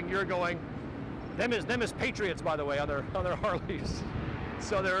 Them is patriots, by the way, on their Harleys.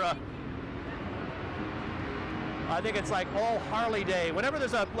 So they're. I think it's like all Harley Day. Whenever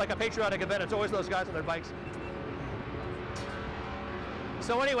there's a patriotic event, it's always those guys on their bikes.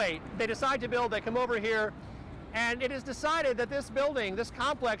 So anyway, they decide to build. They come over here, and it is decided that this building, this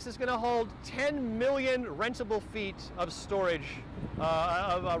complex, is going to hold 10 million rentable feet of storage,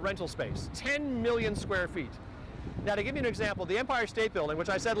 of rental space. 10 million square feet. Now, to give you an example, the Empire State Building, which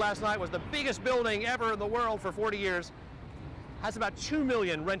I said last night was the biggest building ever in the world for 40 years, has about 2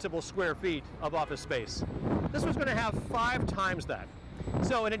 million rentable square feet of office space. This was going to have 5 times that.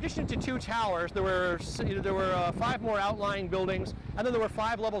 So in addition to 2 towers, there were 5 more outlying buildings, and then there were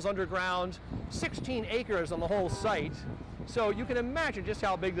 5 levels underground, 16 acres on the whole site. So you can imagine just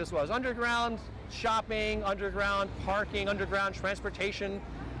how big this was. Underground shopping, underground parking, underground transportation,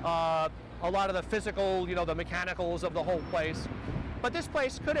 a lot of the physical, the mechanicals of the whole place. But this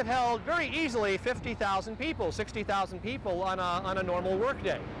place could have held very easily 50,000 people, 60,000 people on a normal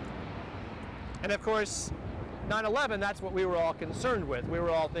workday. And of course, 9/11, that's what we were all concerned with. We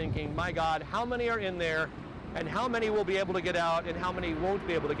were all thinking, my God, how many are in there, and how many will be able to get out, and how many won't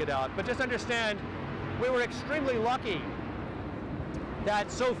be able to get out. But just understand, we were extremely lucky that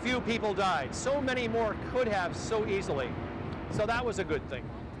so few people died. So many more could have so easily. So that was a good thing.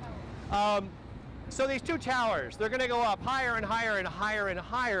 So these 2 towers, they're going to go up higher and higher and higher and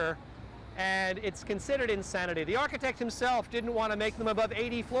higher, and it's considered insanity. The architect himself didn't want to make them above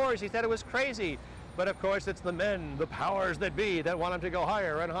 80 floors. He said it was crazy. But of course, it's the men, the powers that be, that want them to go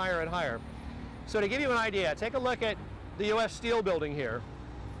higher and higher and higher. So to give you an idea, take a look at the U.S. Steel building here.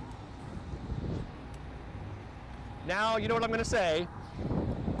 Now, you know what I'm going to say.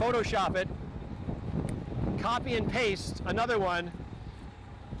 Photoshop it, copy and paste another one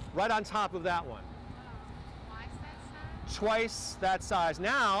right on top of that one. Twice that size.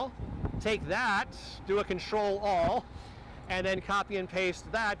 Now, take that, do a Control-All, and then copy and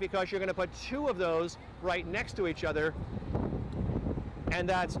paste that, because you're going to put 2 of those right next to each other, and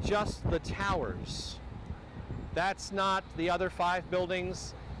that's just the towers. That's not the other 5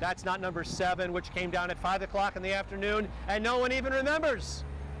 buildings. That's not number 7, which came down at 5 o'clock in the afternoon, and no one even remembers,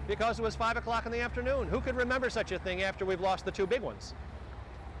 because it was 5 o'clock in the afternoon. Who could remember such a thing after we've lost the 2 big ones?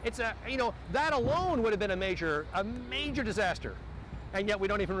 It's that alone would have been a major disaster, and yet we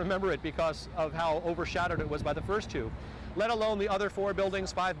don't even remember it because of how overshadowed it was by the first 2. Let alone the other 4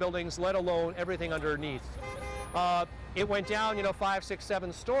 buildings, 5 buildings, let alone everything underneath. It went down, 5, 6,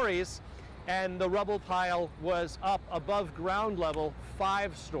 7 stories, and the rubble pile was up above ground level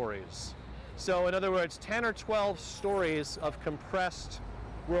 5 stories. So in other words, 10 or 12 stories of compressed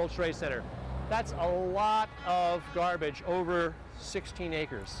World Trade Center. That's a lot of garbage over 16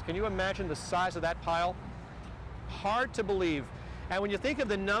 acres. Can you imagine the size of that pile? Hard to believe. And when you think of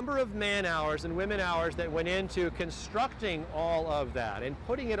the number of man hours and women hours that went into constructing all of that and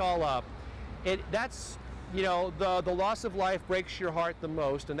putting it all up, that's, you know, the loss of life breaks your heart the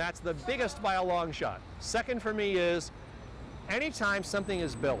most, and that's the biggest by a long shot. Second for me is anytime something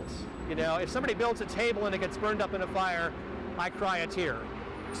is built, you know, if somebody builds a table and it gets burned up in a fire, I cry a tear.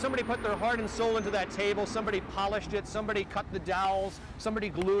 Somebody put their heart and soul into that table, somebody polished it, somebody cut the dowels, somebody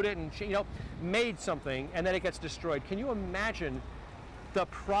glued it and, you know, made something, and then it gets destroyed. Can you imagine the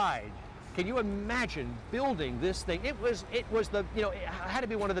pride? Can you imagine building this thing? It was the, you know, it had to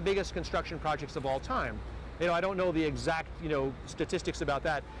be one of the biggest construction projects of all time. You know, I don't know the exact, you know, statistics about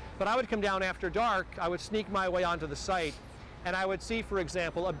that, but I would come down after dark, I would sneak my way onto the site, and I would see, for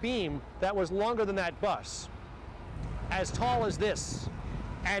example, a beam that was longer than that bus, as tall as this,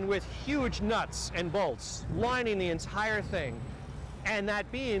 and with huge nuts and bolts lining the entire thing. And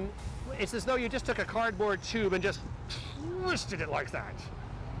that beam, it's as though you just took a cardboard tube and just twisted it like that.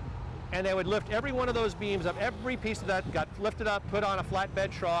 And they would lift every one of those beams up. Every piece of that got lifted up, put on a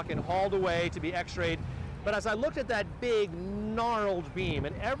flatbed truck, and hauled away to be x-rayed. But as I looked at that big, gnarled beam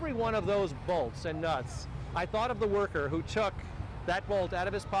and every one of those bolts and nuts, I thought of the worker who took that bolt out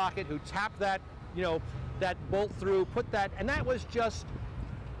of his pocket, who tapped that, you know, that bolt through, put that, and that was just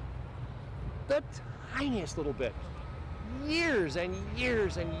the tiniest little bit. Years and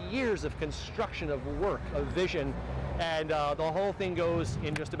years and years of construction, of work, of vision, and the whole thing goes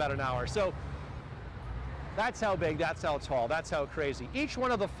in just about an hour. So that's how big, that's how tall, that's how crazy. Each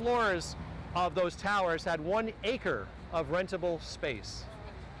one of the floors of those towers had 1 acre of rentable space.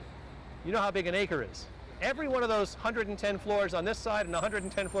 You know how big an acre is. Every one of those 110 floors on this side and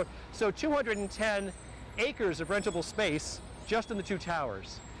 110 floors, so 210 acres of rentable space just in the 2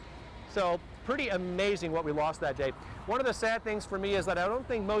 towers. So pretty amazing what we lost that day. One of the sad things for me is that I don't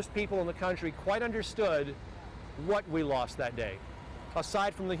think most people in the country quite understood what we lost that day,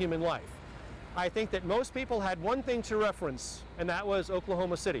 aside from the human life. I think that most people had one thing to reference, and that was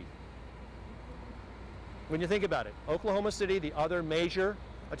Oklahoma City. When you think about it, Oklahoma City, the other major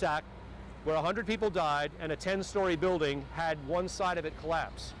attack, where 100 people died and a 10-story building had one side of it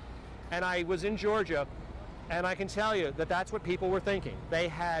collapse. And I was in Georgia, and I can tell you that that's what people were thinking. They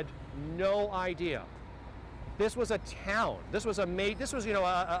had no idea. This was a town. This was you know,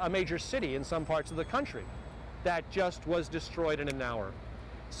 a major city in some parts of the country that just was destroyed in an hour.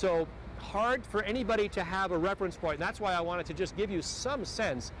 So hard for anybody to have a reference point. And that's why I wanted to just give you some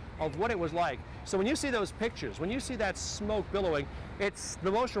sense of what it was like. So when you see those pictures, when you see that smoke billowing, it's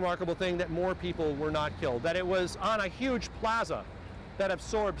the most remarkable thing that more people were not killed, that it was on a huge plaza that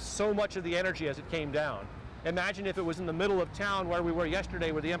absorbed so much of the energy as it came down. Imagine if it was in the middle of town where we were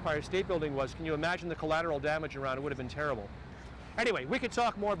yesterday, where the Empire State Building was. Can you imagine the collateral damage around? It would have been terrible. Anyway, we could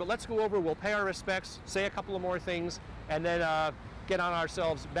talk more, but let's go over, we'll pay our respects, say a couple of more things, and then get on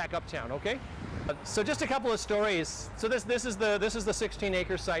ourselves back uptown, okay? So just a couple of stories. So this is the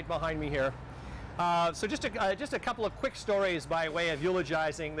 16-acre site behind me here. So just a couple of quick stories by way of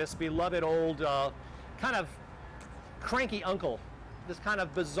eulogizing this beloved old kind of cranky uncle, this kind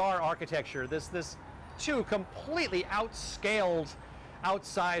of bizarre architecture, this 2 completely outscaled,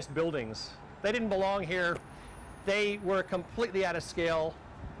 outsized buildings. They didn't belong here. They were completely out of scale.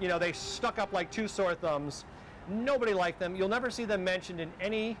 You know, they stuck up like 2 sore thumbs. Nobody liked them. You'll never see them mentioned in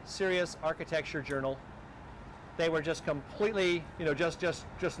any serious architecture journal. They were just completely, you know, just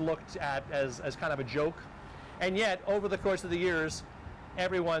looked at as kind of a joke. And yet, over the course of the years,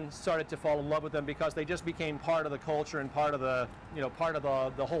 everyone started to fall in love with them because they just became part of the culture and part of the, you know, part of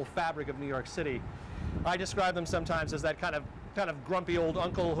the whole fabric of New York City. I describe them sometimes as that kind of grumpy old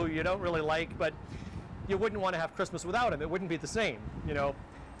uncle who you don't really like, but you wouldn't want to have Christmas without him. It wouldn't be the same, you know.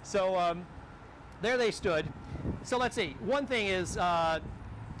 So there they stood. So let's see. One thing is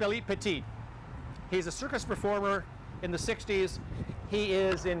Philippe Petit. He's a circus performer in the 60s. He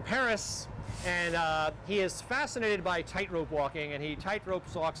is in Paris, and he is fascinated by tightrope walking, and he tightrope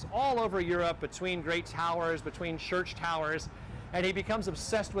walks all over Europe between great towers, between church towers, and he becomes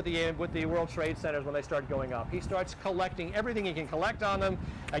obsessed with the World Trade Centers when they start going up. He starts collecting everything he can collect on them,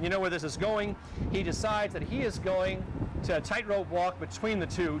 and you know where this is going. He decides that he is going to tightrope walk between the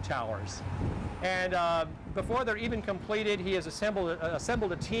 2 towers. And before they're even completed, he has assembled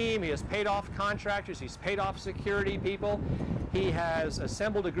a team. He has paid off contractors. He's paid off security people. He has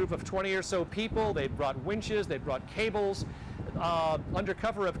assembled a group of 20 or so people. They've brought winches. They've brought cables. under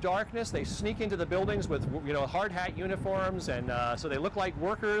cover of darkness, they sneak into the buildings with, you know, hard hat uniforms, and so they look like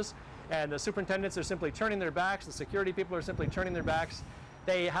workers, and the superintendents are simply turning their backs, the security people are simply turning their backs.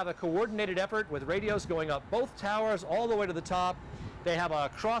 They have a coordinated effort with radios going up both towers all the way to the top. They have a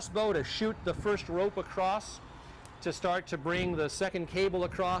crossbow to shoot the first rope across, to start to bring the second cable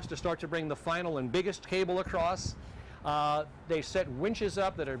across, to start to bring the final and biggest cable across. They set winches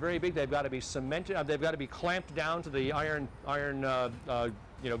up that are very big. They've got to be cemented. They've got to be clamped down to the iron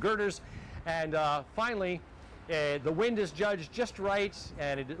you know, girders. And finally, the wind is judged just right.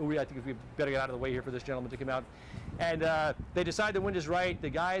 And I think we better get out of the way here for this gentleman to come out. And they decide the wind is right. The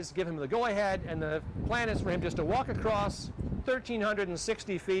guys give him the go-ahead, and the plan is for him just to walk across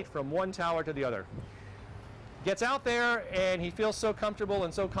 1,360 feet from one tower to the other. Gets out there, and he feels so comfortable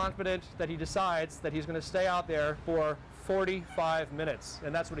and so confident that he decides that he's going to stay out there for 45 minutes,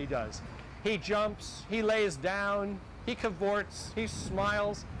 and that's what he does. He jumps, he lays down, he cavorts, he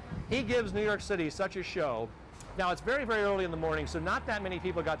smiles. He gives New York City such a show. Now, it's very, very early in the morning, so not that many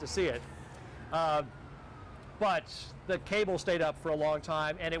people got to see it. But the cable stayed up for a long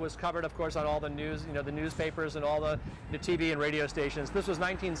time, and it was covered, of course, on all the news, you know, the newspapers and all the TV and radio stations. This was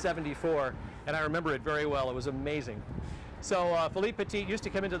 1974, and I remember it very well. It was amazing. So Philippe Petit used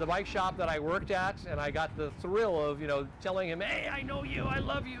to come into the bike shop that I worked at, and I got the thrill of, you know, telling him, "Hey, I know you, I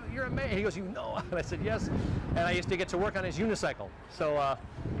love you, you're amazing." He goes, "You know?" And I said, "Yes." And I used to get to work on his unicycle. So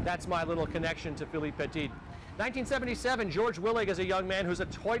that's my little connection to Philippe Petit. 1977, George Willig is a young man who's a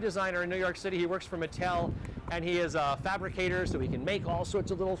toy designer in New York City. He works for Mattel, and he is a fabricator, so he can make all sorts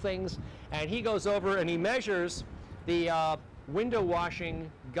of little things. And he goes over and he measures the window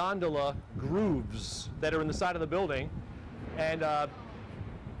washing gondola grooves that are in the side of the building. And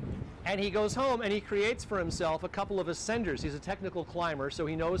he goes home and he creates for himself a couple of ascenders. He's a technical climber, so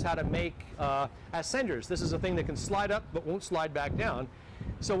he knows how to make ascenders. This is a thing that can slide up but won't slide back down.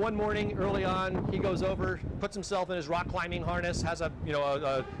 So one morning early on, he goes over, puts himself in his rock climbing harness, has a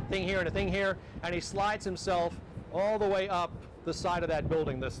thing here and a thing here, and he slides himself all the way up the side of that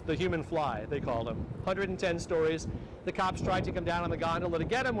building, the human fly, they called him. 110 stories. The cops tried to come down on the gondola to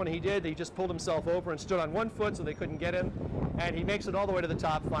get him. When he did, he just pulled himself over and stood on one foot so they couldn't get him. And he makes it all the way to the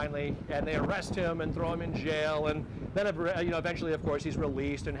top finally, and they arrest him and throw him in jail. And then, eventually, of course, he's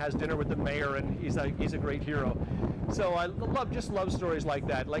released and has dinner with the mayor, and he's a great hero. So I just love stories like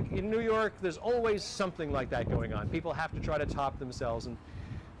that. Like in New York, there's always something like that going on. People have to try to top themselves. And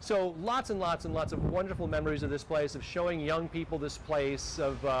so lots and lots and lots of wonderful memories of this place, of showing young people this place,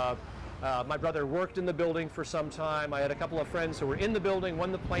 of my brother worked in the building for some time. I had a couple of friends who were in the building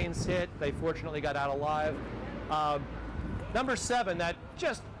when the planes hit. They fortunately got out alive. Number 7, that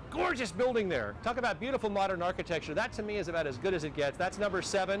just gorgeous building there. Talk about beautiful modern architecture. That to me is about as good as it gets. That's number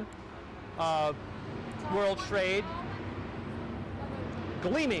 7, World Trade.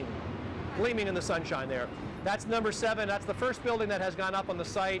 Gleaming in the sunshine there. That's number 7. That's the first building that has gone up on the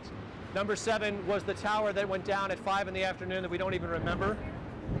site. Number 7 was the tower that went down at 5 in the afternoon that we don't even remember.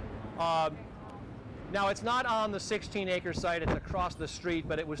 Now, it's not on the 16-acre site. It's across the street,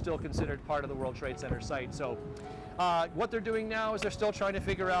 but it was still considered part of the World Trade Center site. So what they're doing now is they're still trying to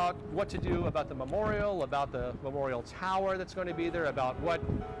figure out what to do about the memorial, about the memorial tower that's going to be there, about what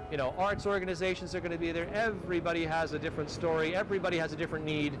arts organizations are going to be there. Everybody has a different story. Everybody has a different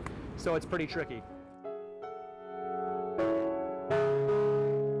need. So it's pretty tricky.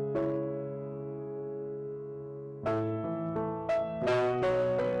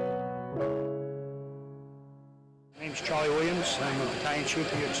 My name's Charlie Williams. I'm a battalion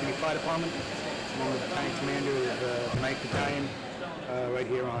chief here at the City Fire Department. I'm the battalion commander of the 9th Battalion right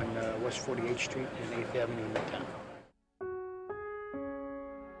here on West 48th Street and 8th Avenue in Midtown.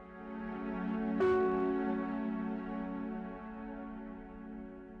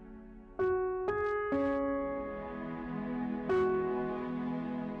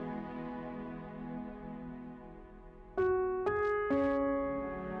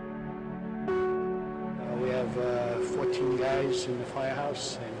 We have 14 guys in the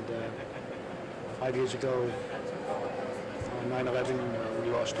firehouse, and 5 years ago, on 9/11, we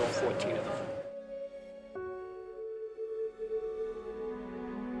lost all 14 of them.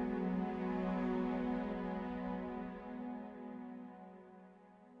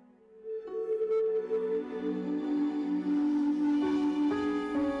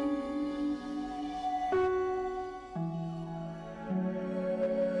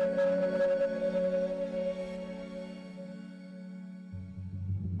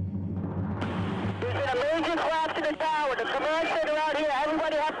 Major collapse in the tower. The command center out here,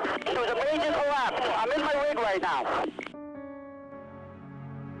 everybody has to... There was a major collapse. I'm in my rig right now.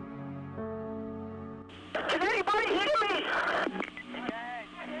 Can anybody hear me?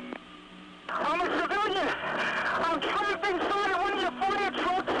 inside of one of the fire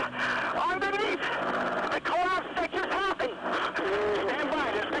trucks underneath. The collapse that just happened. Stand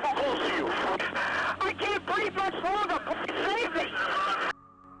by, there's people close to you. I can't breathe much longer. Please save me.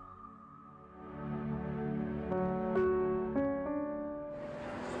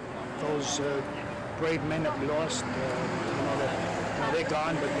 Those brave men that we lost, they're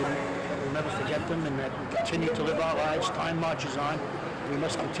gone, but we'll never forget them, and that we continue to live our lives. Time marches on. We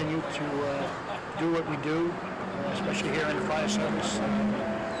must continue to do what we do, especially here in the fire service,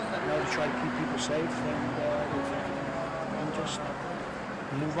 to try to keep people safe and just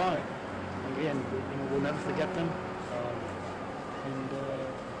move on. Again, we'll never forget them,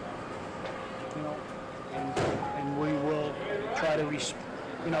 and we will try to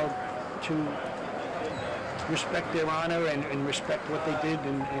to respect their honor and respect what they did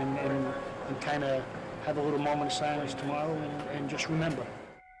and kind of have a little moment of silence tomorrow and just remember.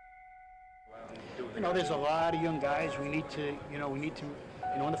 There's a lot of young guys. We need to,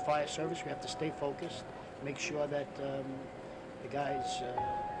 in the fire service, we have to stay focused, make sure that the guys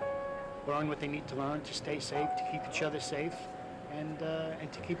learn what they need to learn to stay safe, to keep each other safe, and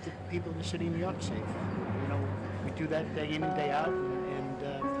to keep the people in the city of New York safe. We do that day in and day out, and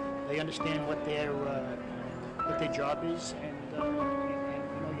they understand what their job is, and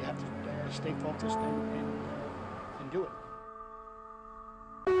you have to stay focused and do it.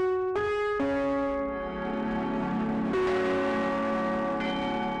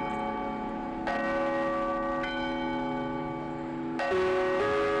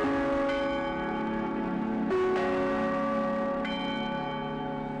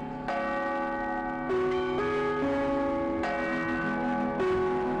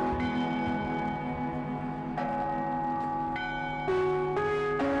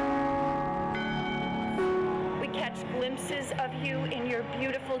 Glimpses of you and your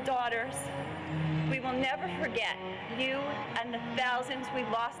beautiful daughters. We will never forget you and the thousands we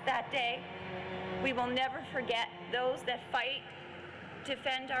lost that day. We will never forget those that fight to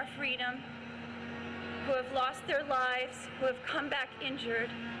defend our freedom, who have lost their lives, who have come back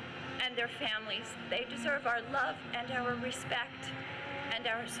injured, and their families. They deserve our love and our respect and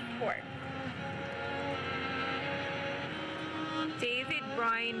our support. David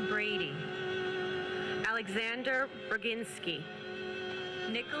Brian Brady, Alexander Braginski,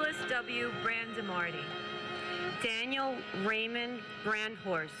 Nicholas W. Brandemarty, Daniel Raymond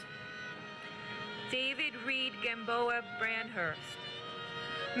Brandhorst, David Reed Gamboa Brandhurst,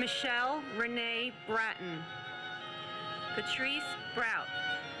 Michelle Renee Bratton, Patrice Brout,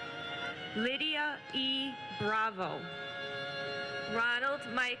 Lydia E. Bravo, Ronald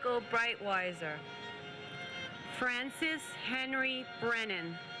Michael Breitweiser, Francis Henry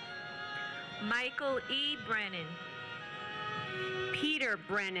Brennan, Michael E. Brennan, Peter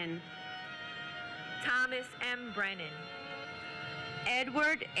Brennan, Thomas M. Brennan,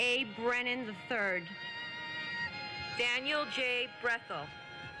 Edward A. Brennan III, Daniel J. Brethel,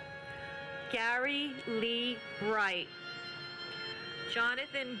 Gary Lee Bright,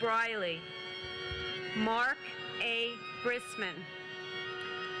 Jonathan Briley, Mark A. Brisman,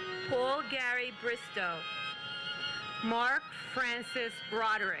 Paul Gary Bristow, Mark Francis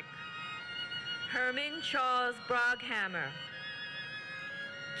Broderick, Herman Charles Broghammer,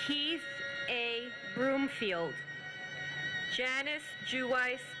 Keith A. Broomfield, Janice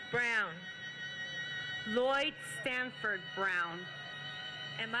Jeweiss Brown, Lloyd Stanford Brown,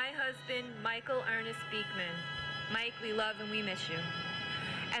 and my husband, Michael Ernest Beekman. Mike, we love and we miss you.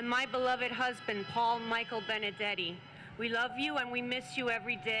 And my beloved husband, Paul Michael Benedetti. We love you and we miss you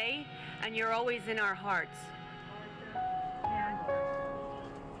every day, and you're always in our hearts.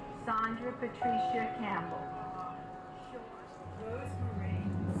 Sandra Patricia Campbell, Rosemary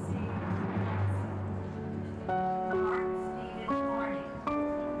C. Mark Stephen Harding,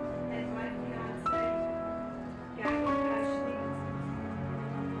 and my fiance, Gavin Ashley,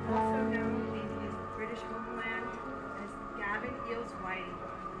 also known in his British homeland as Gavin Eels Whiting.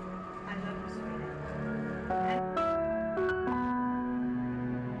 I love you, sweetheart. And